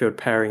midfield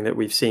pairing that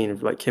we've seen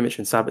of like Kimmich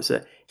and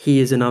Sabitzer. He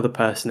is another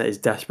person that is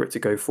desperate to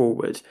go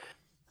forward.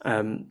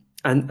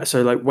 And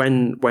so like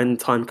when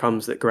time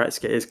comes that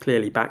Goretzka is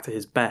clearly back to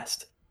his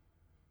best,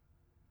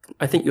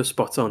 I think you're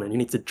spot on, and you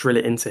need to drill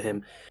it into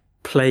him.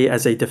 Play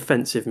as a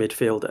defensive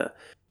midfielder.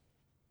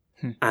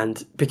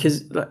 And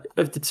because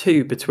of the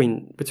two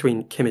between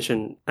Kimmich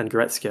and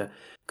Goretzka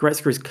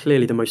Goretzka is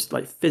clearly the most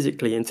like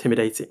physically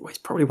intimidating. Well, he's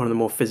probably one of the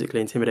more physically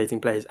intimidating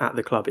players at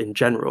the club in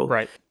general.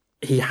 Right.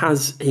 He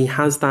has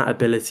that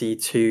ability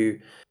to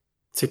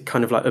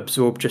kind of like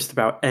absorb just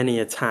about any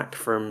attack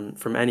from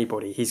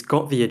anybody. He's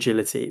got the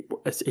agility.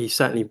 He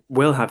certainly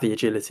will have the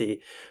agility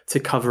to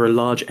cover a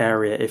large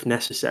area if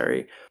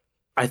necessary.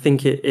 I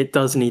think it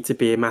does need to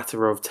be a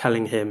matter of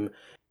telling him,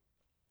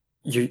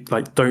 you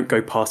like, don't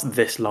go past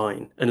this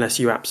line unless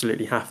you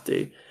absolutely have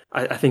to.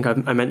 I think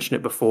I mentioned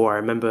it before. I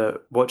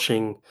remember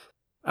watching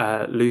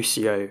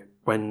Lucio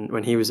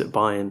when he was at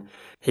Bayern.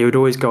 He would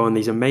always go on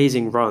these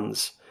amazing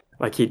runs.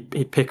 Like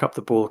he'd pick up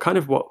the ball, kind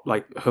of what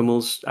like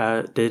Hummels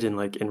did in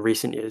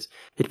recent years.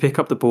 He'd pick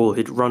up the ball,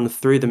 he'd run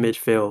through the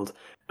midfield,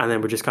 and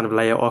then would just kind of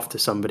lay it off to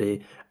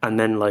somebody, and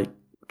then like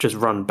just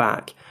run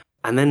back.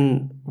 And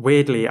then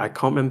weirdly, I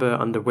can't remember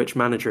under which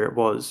manager it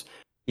was,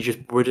 he just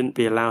wouldn't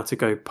be allowed to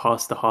go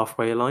past the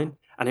halfway line,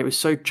 and it was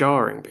so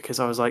jarring because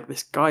I was like,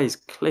 this guy's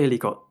clearly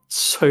got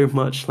so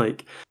much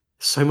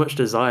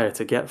desire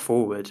to get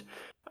forward.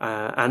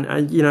 And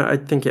I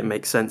think it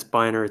makes sense.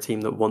 Bayern are a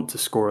team that want to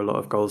score a lot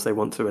of goals. They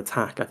want to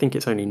attack. I think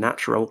it's only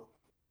natural.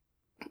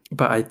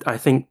 But I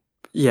think,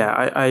 yeah,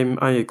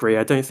 I agree.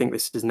 I don't think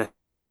this is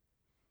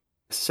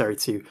necessary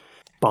to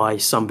buy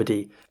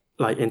somebody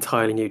like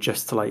entirely new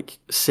just to like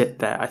sit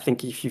there. I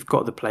think if you've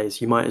got the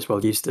players, you might as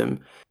well use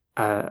them.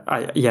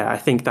 I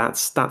think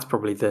that's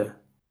probably the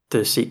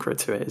secret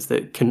to it, is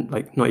that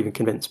not even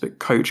convince, but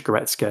coach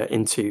Goretzka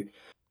into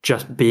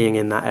just being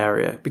in that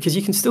area, because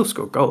you can still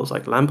score goals.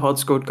 Like Lampard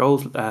scored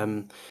goals,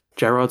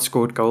 Gerrard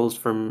scored goals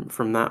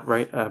from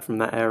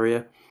that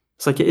area.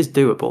 It's like it is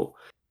doable.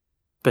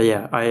 But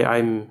yeah,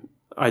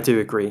 I do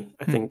agree.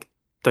 I think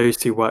those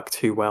two work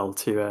too well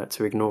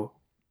to ignore.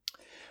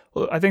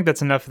 Well, I think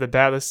that's enough of the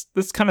bad.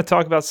 Let's kind of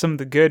talk about some of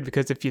the good,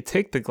 because if you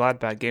take the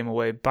Gladbach game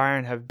away,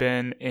 Bayern have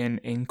been in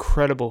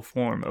incredible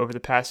form over the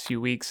past few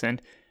weeks,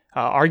 and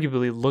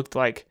arguably looked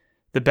like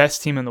the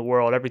best team in the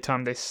world every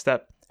time they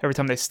step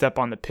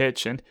on the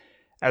pitch. And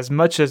as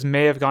much as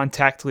may have gone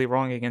tactically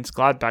wrong against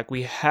Gladbach,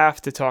 we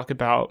have to talk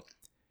about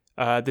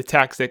the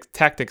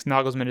tactics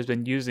Nagelsmann has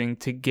been using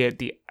to get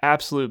the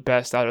absolute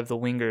best out of the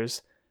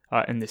wingers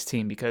in this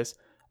team, because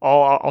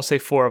I'll say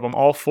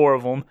all four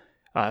of them,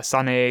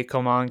 Sané,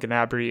 Coman,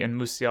 Gnabry,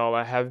 and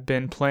Musiala, have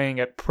been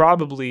playing at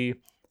probably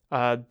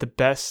the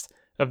best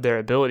of their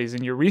abilities.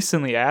 And you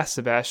recently asked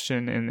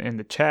Sebastian in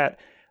the chat,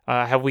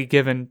 have we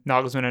given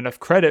Nagelsmann enough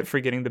credit for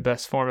getting the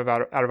best form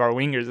out of our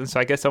wingers? And so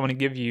I guess I want to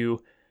give you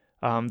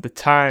the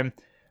time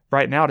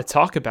right now to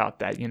talk about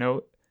that.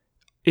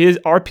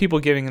 Are people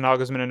giving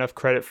Nagelsmann enough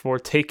credit for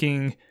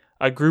taking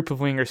a group of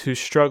wingers who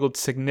struggled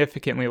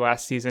significantly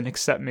last season,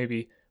 except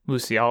maybe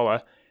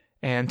Musiala,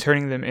 and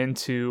turning them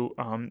into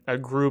a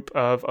group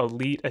of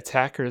elite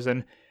attackers?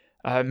 And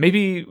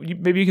maybe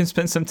you can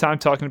spend some time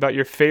talking about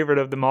your favorite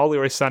of them all,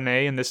 Leroy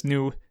Sané, and this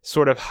new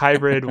sort of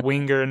hybrid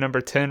winger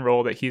number 10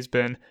 role that he's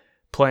been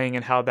playing,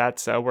 and how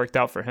that's worked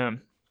out for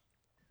him.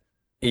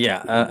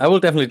 Yeah, I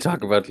will definitely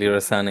talk about Leroy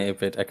Sané a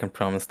bit. I can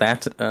promise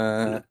that.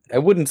 I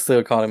wouldn't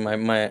still call him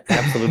my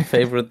absolute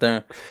favorite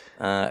there,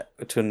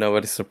 to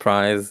nobody's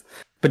surprise.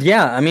 But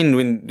yeah, I mean,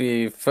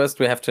 we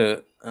have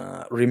to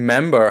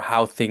remember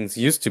how things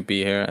used to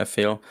be here, I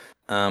feel.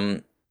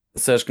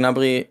 Serge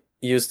Gnabry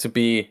used to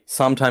be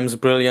sometimes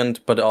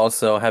brilliant, but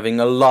also having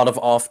a lot of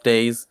off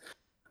days.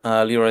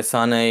 Leroy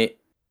Sané,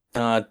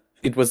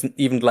 it wasn't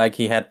even like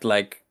he had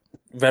like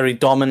very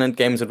dominant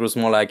games. It was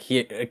more like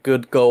a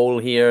good goal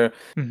here,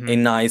 a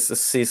nice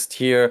assist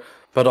here,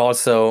 but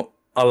also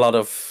a lot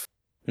of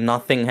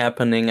nothing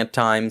happening at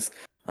times.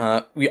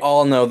 We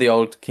all know the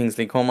old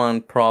Kingsley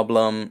Coman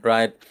problem,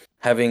 right?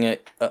 Having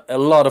a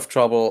lot of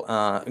trouble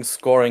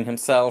scoring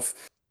himself.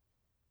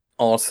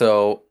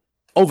 Also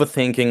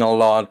overthinking a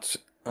lot.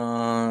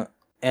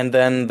 And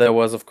then there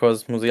was, of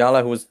course,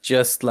 Musiala, who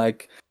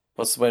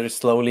was very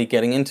slowly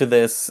getting into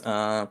this,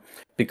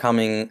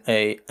 becoming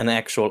an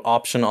actual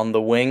option on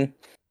the wing.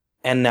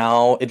 And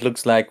now it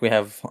looks like we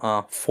have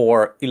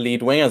 4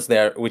 elite wingers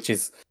there, which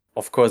is,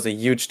 of course, a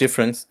huge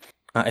difference.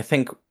 I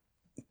think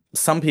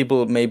some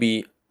people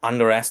maybe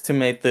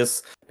underestimate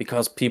this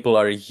because people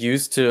are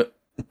used to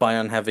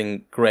Bayern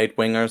having great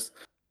wingers.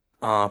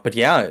 But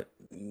yeah,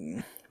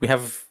 we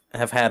have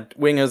had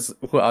wingers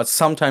who are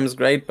sometimes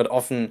great, but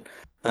often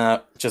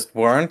just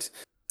weren't.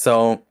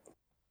 So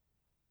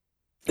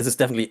this is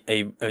definitely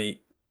a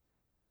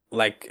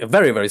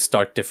very, very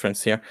stark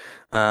difference here.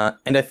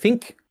 And I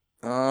think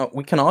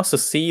we can also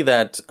see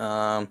that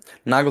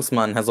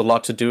Nagelsmann has a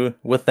lot to do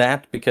with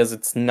that, because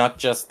it's not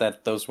just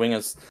that those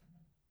wingers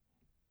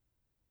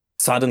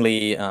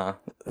suddenly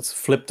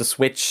flip the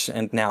switch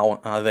and now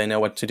they know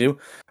what to do,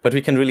 but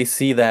we can really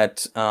see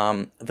that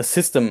the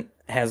system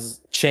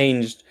has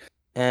changed.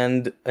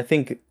 And I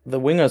think the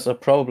wingers are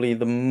probably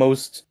the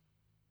most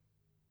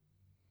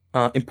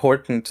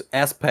important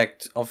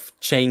aspect of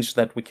change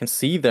that we can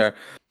see there.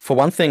 For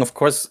one thing, of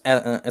course,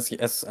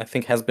 as I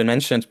think has been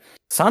mentioned,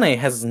 Sané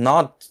has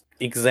not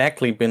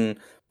exactly been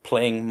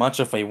playing much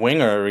of a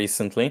winger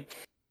recently.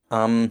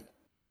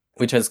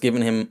 which has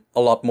given him a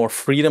lot more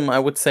freedom, I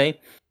would say.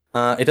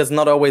 It has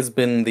not always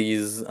been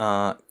these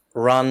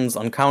runs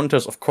on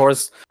counters, of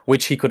course,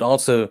 which he would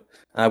also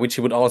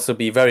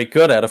be very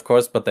good at, of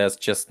course. But there's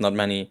just not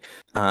many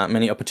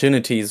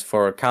opportunities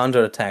for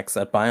counter attacks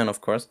at Bayern, of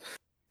course.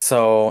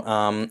 So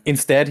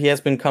instead, he has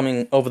been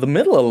coming over the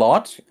middle a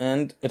lot,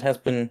 and it has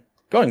been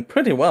going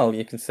pretty well,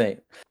 you can say.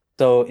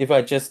 So if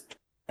I just,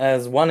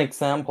 as one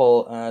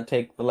example,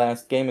 take the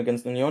last game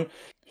against Union,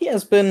 he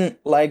has been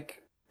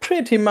like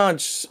pretty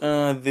much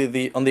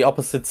the on the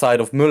opposite side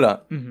of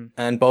Müller,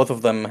 and both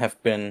of them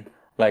have been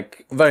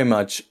like very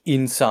much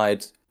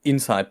inside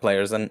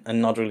players and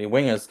not really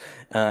wingers.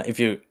 If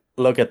you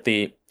look at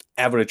the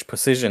average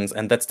positions,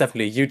 and that's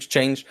definitely a huge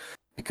change,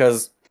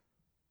 because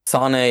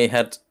Sané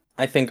had,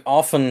 I think,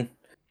 often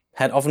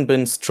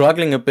been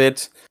struggling a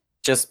bit,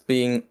 just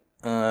being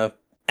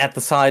at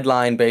the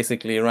sideline,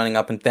 basically running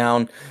up and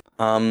down.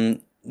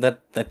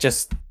 That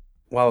just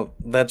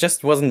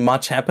wasn't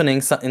much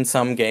happening in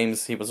some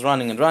games. He was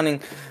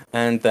running,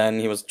 and then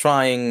he was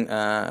trying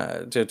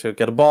to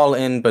get a ball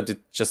in, but it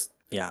just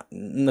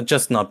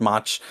not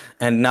much.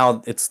 And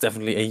now it's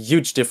definitely a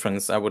huge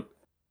difference. I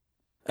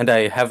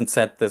haven't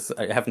said this.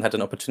 I haven't had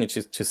an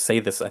opportunity to say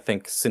this. I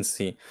think since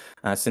he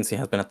has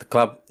been at the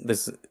club,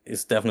 this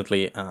is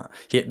definitely.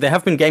 There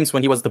have been games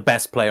when he was the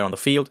best player on the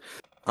field.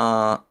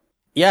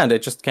 And I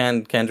just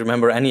can't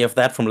remember any of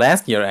that from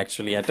last year.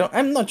 Actually,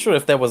 I'm not sure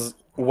if there was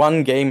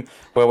one game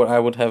where I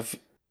would have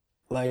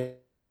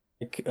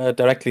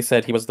directly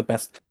said he was the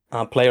best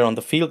player on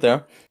the field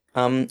there.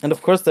 And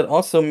of course, that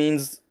also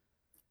means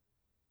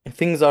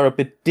things are a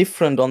bit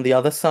different on the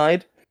other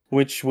side,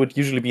 which would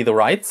usually be the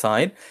right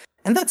side.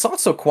 And that's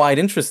also quite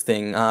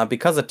interesting,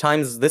 because at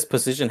times this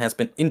position has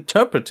been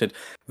interpreted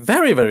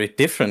very, very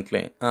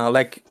differently.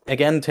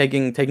 Again,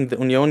 taking the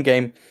Union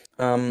game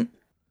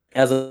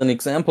as an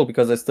example,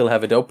 because I still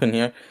have it open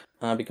here,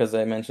 because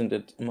I mentioned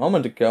it a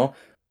moment ago.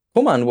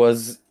 Coman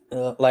was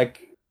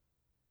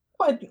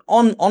quite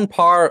on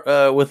par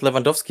with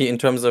Lewandowski in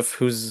terms of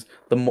who's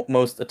the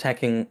most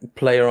attacking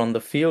player on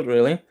the field,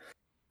 really.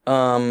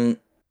 And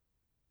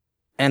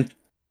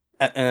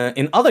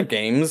in other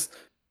games,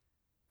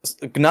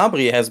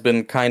 Gnabry has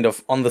been kind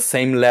of on the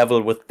same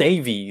level with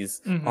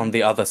Davies on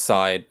the other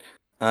side.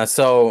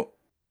 So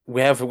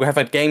we have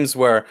had games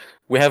where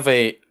we have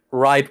a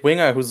right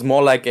winger who's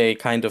more like a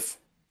kind of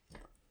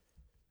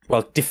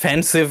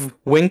defensive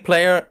wing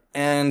player,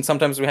 and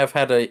sometimes we have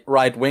had a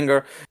right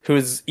winger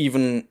who's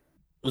even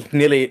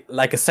nearly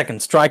like a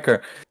second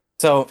striker.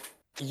 So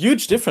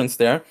huge difference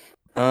there.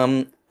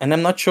 And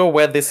I'm not sure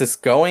where this is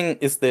going.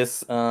 Is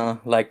this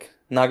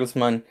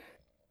Nagelsmann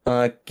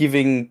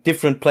giving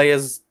different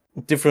players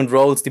different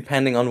roles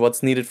depending on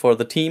what's needed for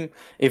the team?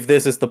 If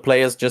this is the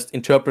players just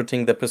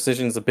interpreting their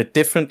positions a bit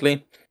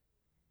differently.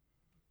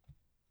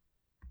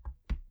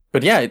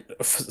 But yeah,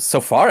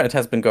 so far it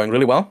has been going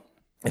really well.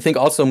 I think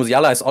also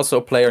Musiala is also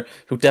a player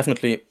who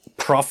definitely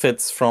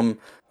profits from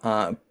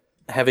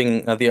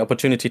having the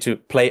opportunity to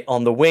play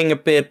on the wing a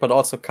bit, but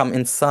also come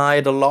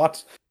inside a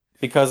lot,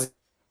 because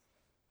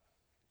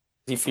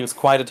he feels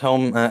quite at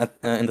home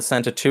in the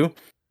center too.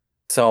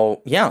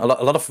 So yeah, a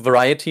lot of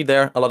variety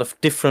there, a lot of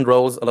different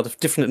roles, a lot of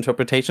different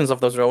interpretations of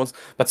those roles.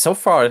 But so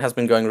far it has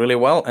been going really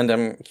well, and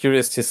I'm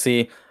curious to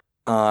see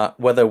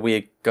whether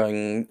we're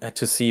going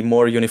to see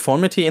more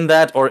uniformity in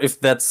that, or if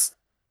that's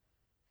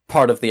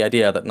part of the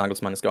idea that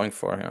Nagelsmann is going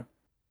for here.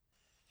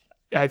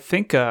 I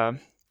think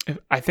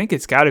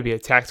it's got to be a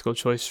tactical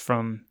choice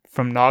from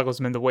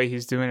Nagelsmann, the way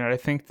he's doing it. I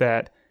think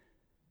that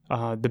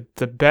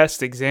the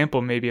best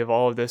example maybe of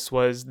all of this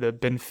was the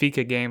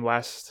Benfica game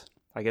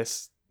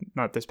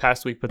not this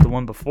past week, but the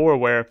one before,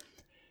 where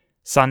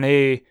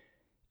Sané,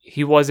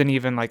 he wasn't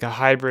even like a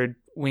hybrid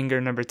winger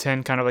number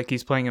 10, kind of like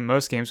he's playing in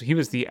most games. He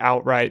was the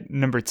outright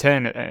number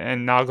 10,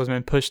 and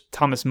Nagelsmann pushed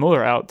Thomas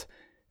Müller out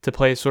to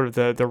play sort of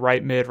the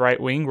right mid, right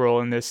wing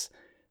role in this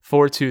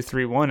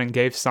 4-2-3-1, and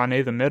gave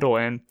Sané the middle.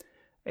 And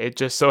it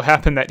just so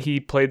happened that he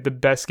played the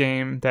best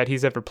game that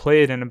he's ever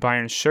played in a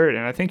Bayern shirt.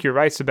 And I think you're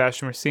right,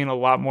 Sebastian. We're seeing a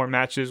lot more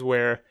matches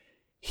where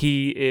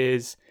he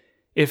is,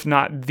 if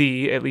not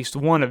at least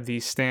one of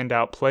these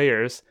standout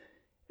players.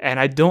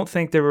 And I don't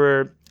think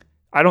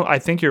I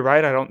think you're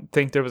right. I don't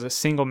think there was a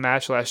single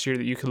match last year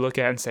that you could look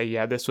at and say,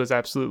 yeah, this was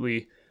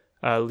absolutely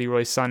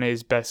Leroy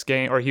Sané's best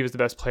game, or he was the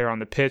best player on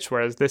the pitch.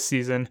 Whereas this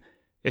season,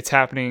 it's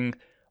happening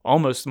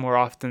almost more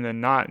often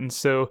than not. And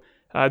so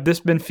this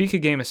Benfica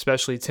game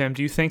especially, Tim,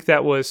 do you think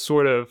that was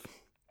sort of,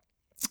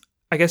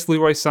 I guess,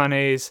 Leroy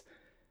Sané's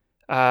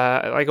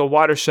like a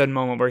watershed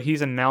moment where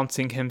he's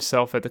announcing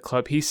himself at the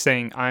club? He's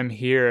saying, I'm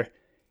here.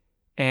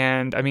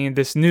 And I mean,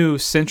 this new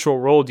central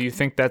role, do you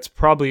think that's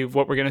probably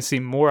what we're going to see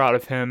more out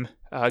of him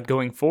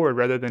going forward,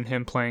 rather than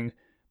him playing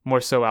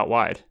more so out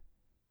wide?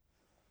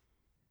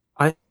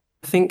 I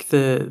think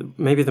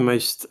maybe the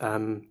most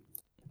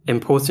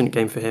important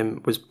game for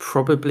him was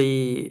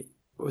probably,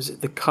 was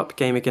it the cup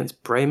game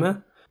against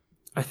Bremer?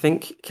 I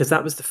think, because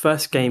that was the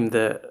first game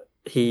that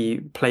he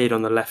played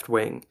on the left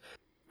wing,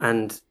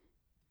 and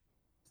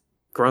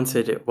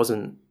granted it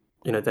wasn't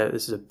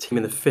this is a team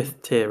in the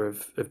 5th tier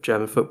of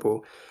German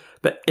football,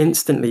 but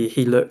instantly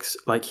he looks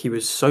like he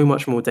was so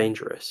much more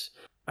dangerous.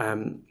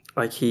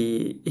 Like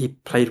he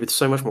played with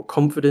so much more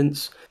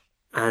confidence,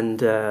 and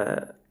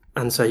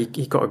so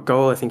he got a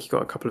goal. I think he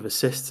got a couple of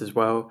assists as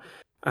well.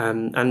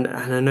 And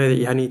I know that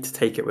you need to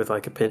take it with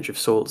like a pinch of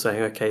salt,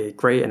 saying, okay,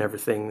 great and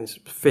everything. It's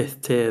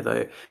 5th tier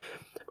though.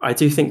 I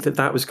do think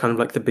that was kind of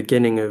like the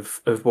beginning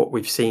of what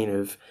we've seen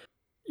of,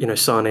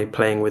 Sane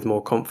playing with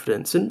more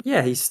confidence. And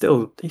yeah, he's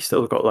still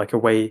got like a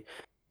way,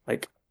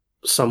 like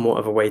somewhat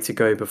of a way to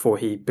go before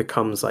he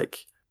becomes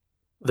like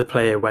the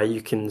player where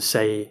you can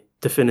say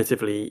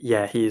definitively,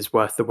 yeah, he is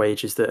worth the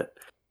wages that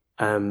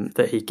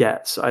he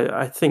gets.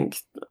 I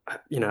think, I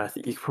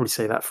think you could probably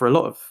say that for a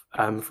lot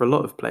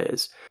of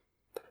players.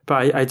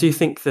 But I do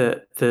think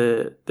that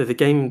the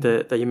game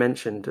that you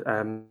mentioned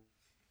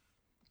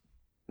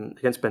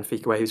against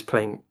Benfica, where he was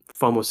playing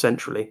far more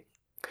centrally,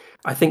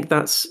 I think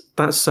that's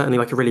certainly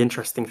like a really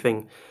interesting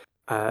thing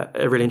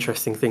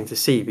to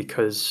see,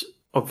 because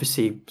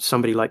obviously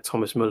somebody like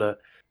Thomas Müller,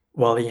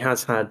 while he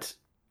has had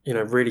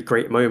really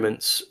great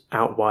moments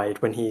out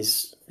wide when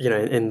he's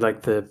in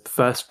like the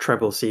first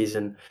treble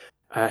season,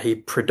 he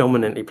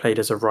predominantly played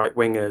as a right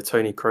winger.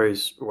 Tony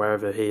Kroos,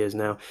 wherever he is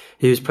now,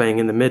 he was playing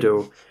in the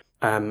middle,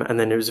 and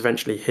then it was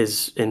eventually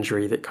his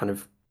injury that kind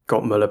of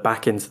got Müller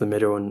back into the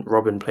middle, and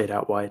Robben played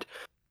out wide.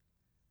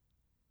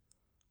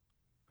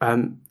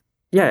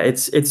 Yeah,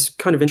 it's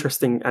kind of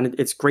interesting, and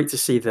it's great to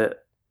see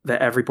that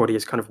everybody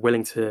is kind of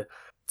willing to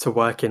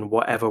work in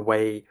whatever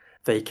way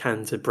they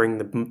can to bring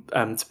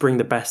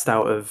the best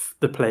out of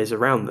the players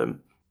around them.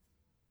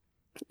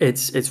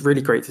 It's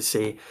really great to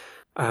see,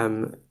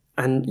 and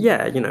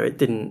yeah, it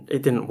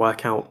didn't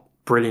work out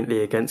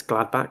brilliantly against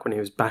Gladbach when he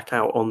was back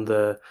out on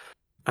the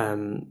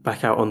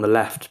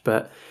left,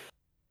 but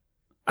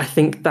I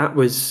think that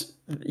was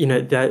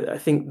I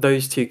think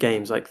those two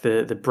games, like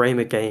the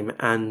Bremer game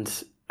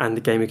and the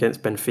game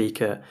against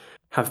Benfica,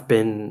 have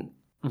been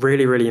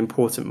really, really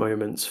important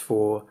moments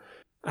for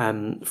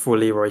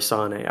Leroy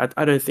Sané.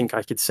 I don't think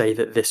I could say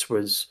that this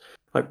was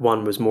like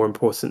one was more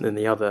important than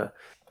the other.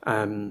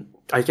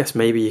 I guess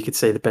maybe you could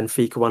say the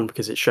Benfica one,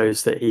 because it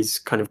shows that he's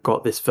kind of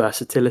got this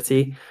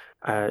versatility.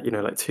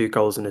 Like 2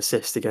 goals and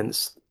assists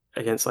against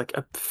like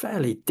a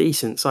fairly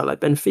decent side. Like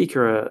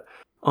Benfica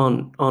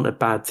aren't a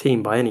bad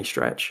team by any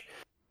stretch.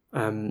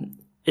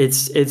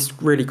 It's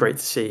really great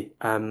to see.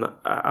 I'm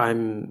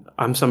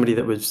somebody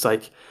that was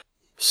like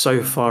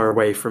so far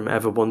away from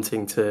ever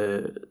wanting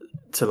to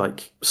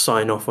like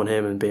sign off on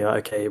him and be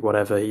like, okay,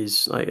 whatever,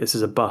 he's like, this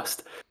is a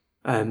bust.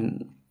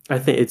 I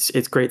think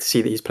it's great to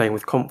see that he's playing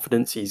with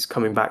confidence. He's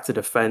coming back to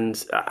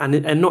defend,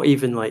 and not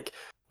even like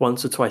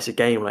once or twice a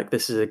game. Like,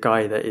 this is a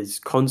guy that is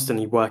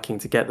constantly working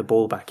to get the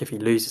ball back. If he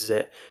loses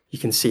it, you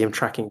can see him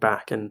tracking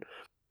back, and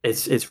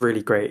it's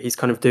really great. He's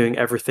kind of doing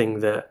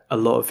everything that a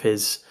lot of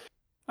his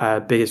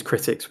biggest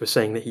critics were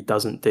saying that he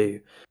doesn't do.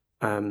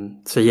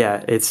 So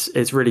yeah,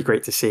 it's really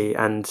great to see.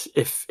 And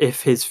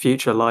if his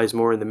future lies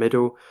more in the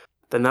middle,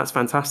 then that's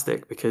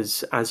fantastic,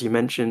 because as you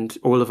mentioned,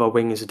 all of our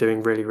wingers are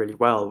doing really, really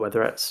well,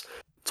 whether it's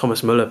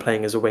Thomas Müller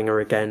playing as a winger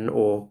again,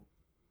 or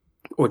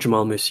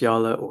Jamal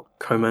Musiala, or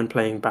Coman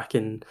playing back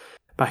in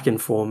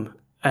form.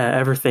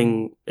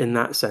 Everything in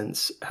that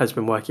sense has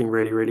been working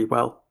really, really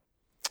well.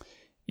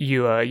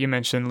 You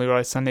mentioned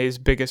Leroy Sané's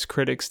biggest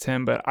critics,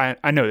 Tim, but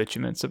I know that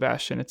you meant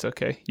Sebastian. It's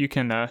okay. You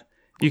can say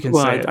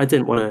it. I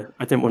didn't want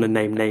to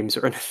name names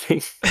or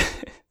anything.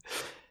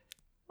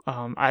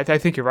 I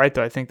think you're right,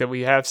 though. I think that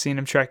we have seen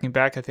him tracking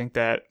back. I think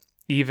that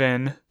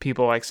even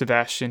people like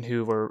Sebastian,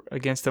 who were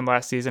against him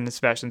last season, and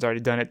Sebastian's already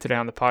done it today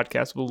on the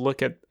podcast, will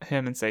look at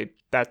him and say,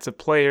 that's a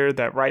player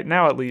that right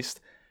now, at least,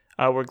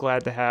 we're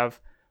glad to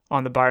have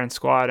on the Bayern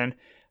squad. And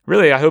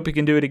really, I hope he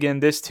can do it again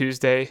this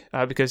Tuesday,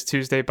 because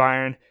Tuesday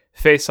Bayern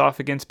face off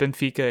against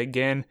Benfica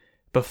again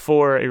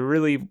before a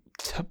really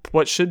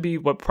what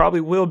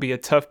probably will be a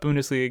tough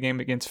Bundesliga game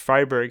against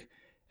Freiburg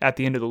at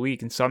the end of the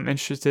week. And so I'm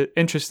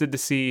interested to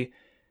see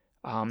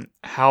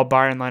how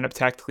Bayern line up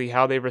tactically,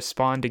 how they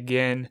respond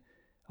again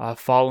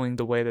following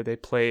the way that they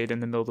played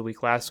in the middle of the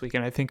week last week.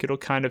 And I think it'll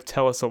kind of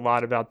tell us a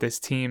lot about this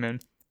team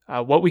and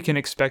what we can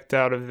expect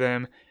out of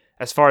them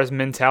as far as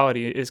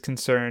mentality is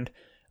concerned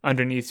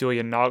underneath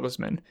Julian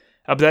Nagelsmann.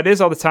 But that is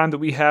all the time that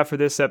we have for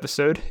this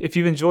episode. If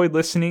you've enjoyed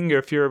listening, or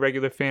if you're a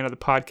regular fan of the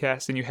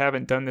podcast and you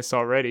haven't done this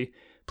already,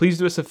 please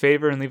do us a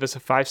favor and leave us a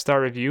 5-star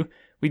review.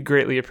 We'd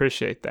greatly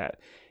appreciate that.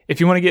 If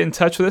you want to get in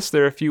touch with us,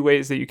 there are a few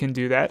ways that you can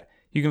do that.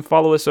 You can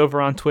follow us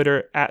over on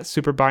Twitter at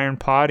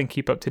SuperBayernPod and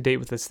keep up to date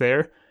with us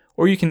there.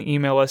 Or you can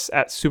email us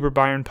at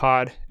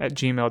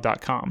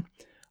superbayernpod@gmail.com.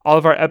 All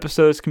of our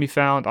episodes can be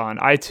found on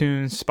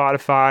iTunes,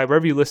 Spotify,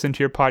 wherever you listen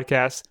to your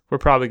podcasts. We're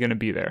probably going to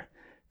be there.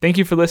 Thank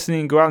you for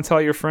listening. Go out and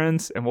tell your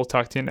friends, and we'll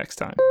talk to you next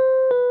time.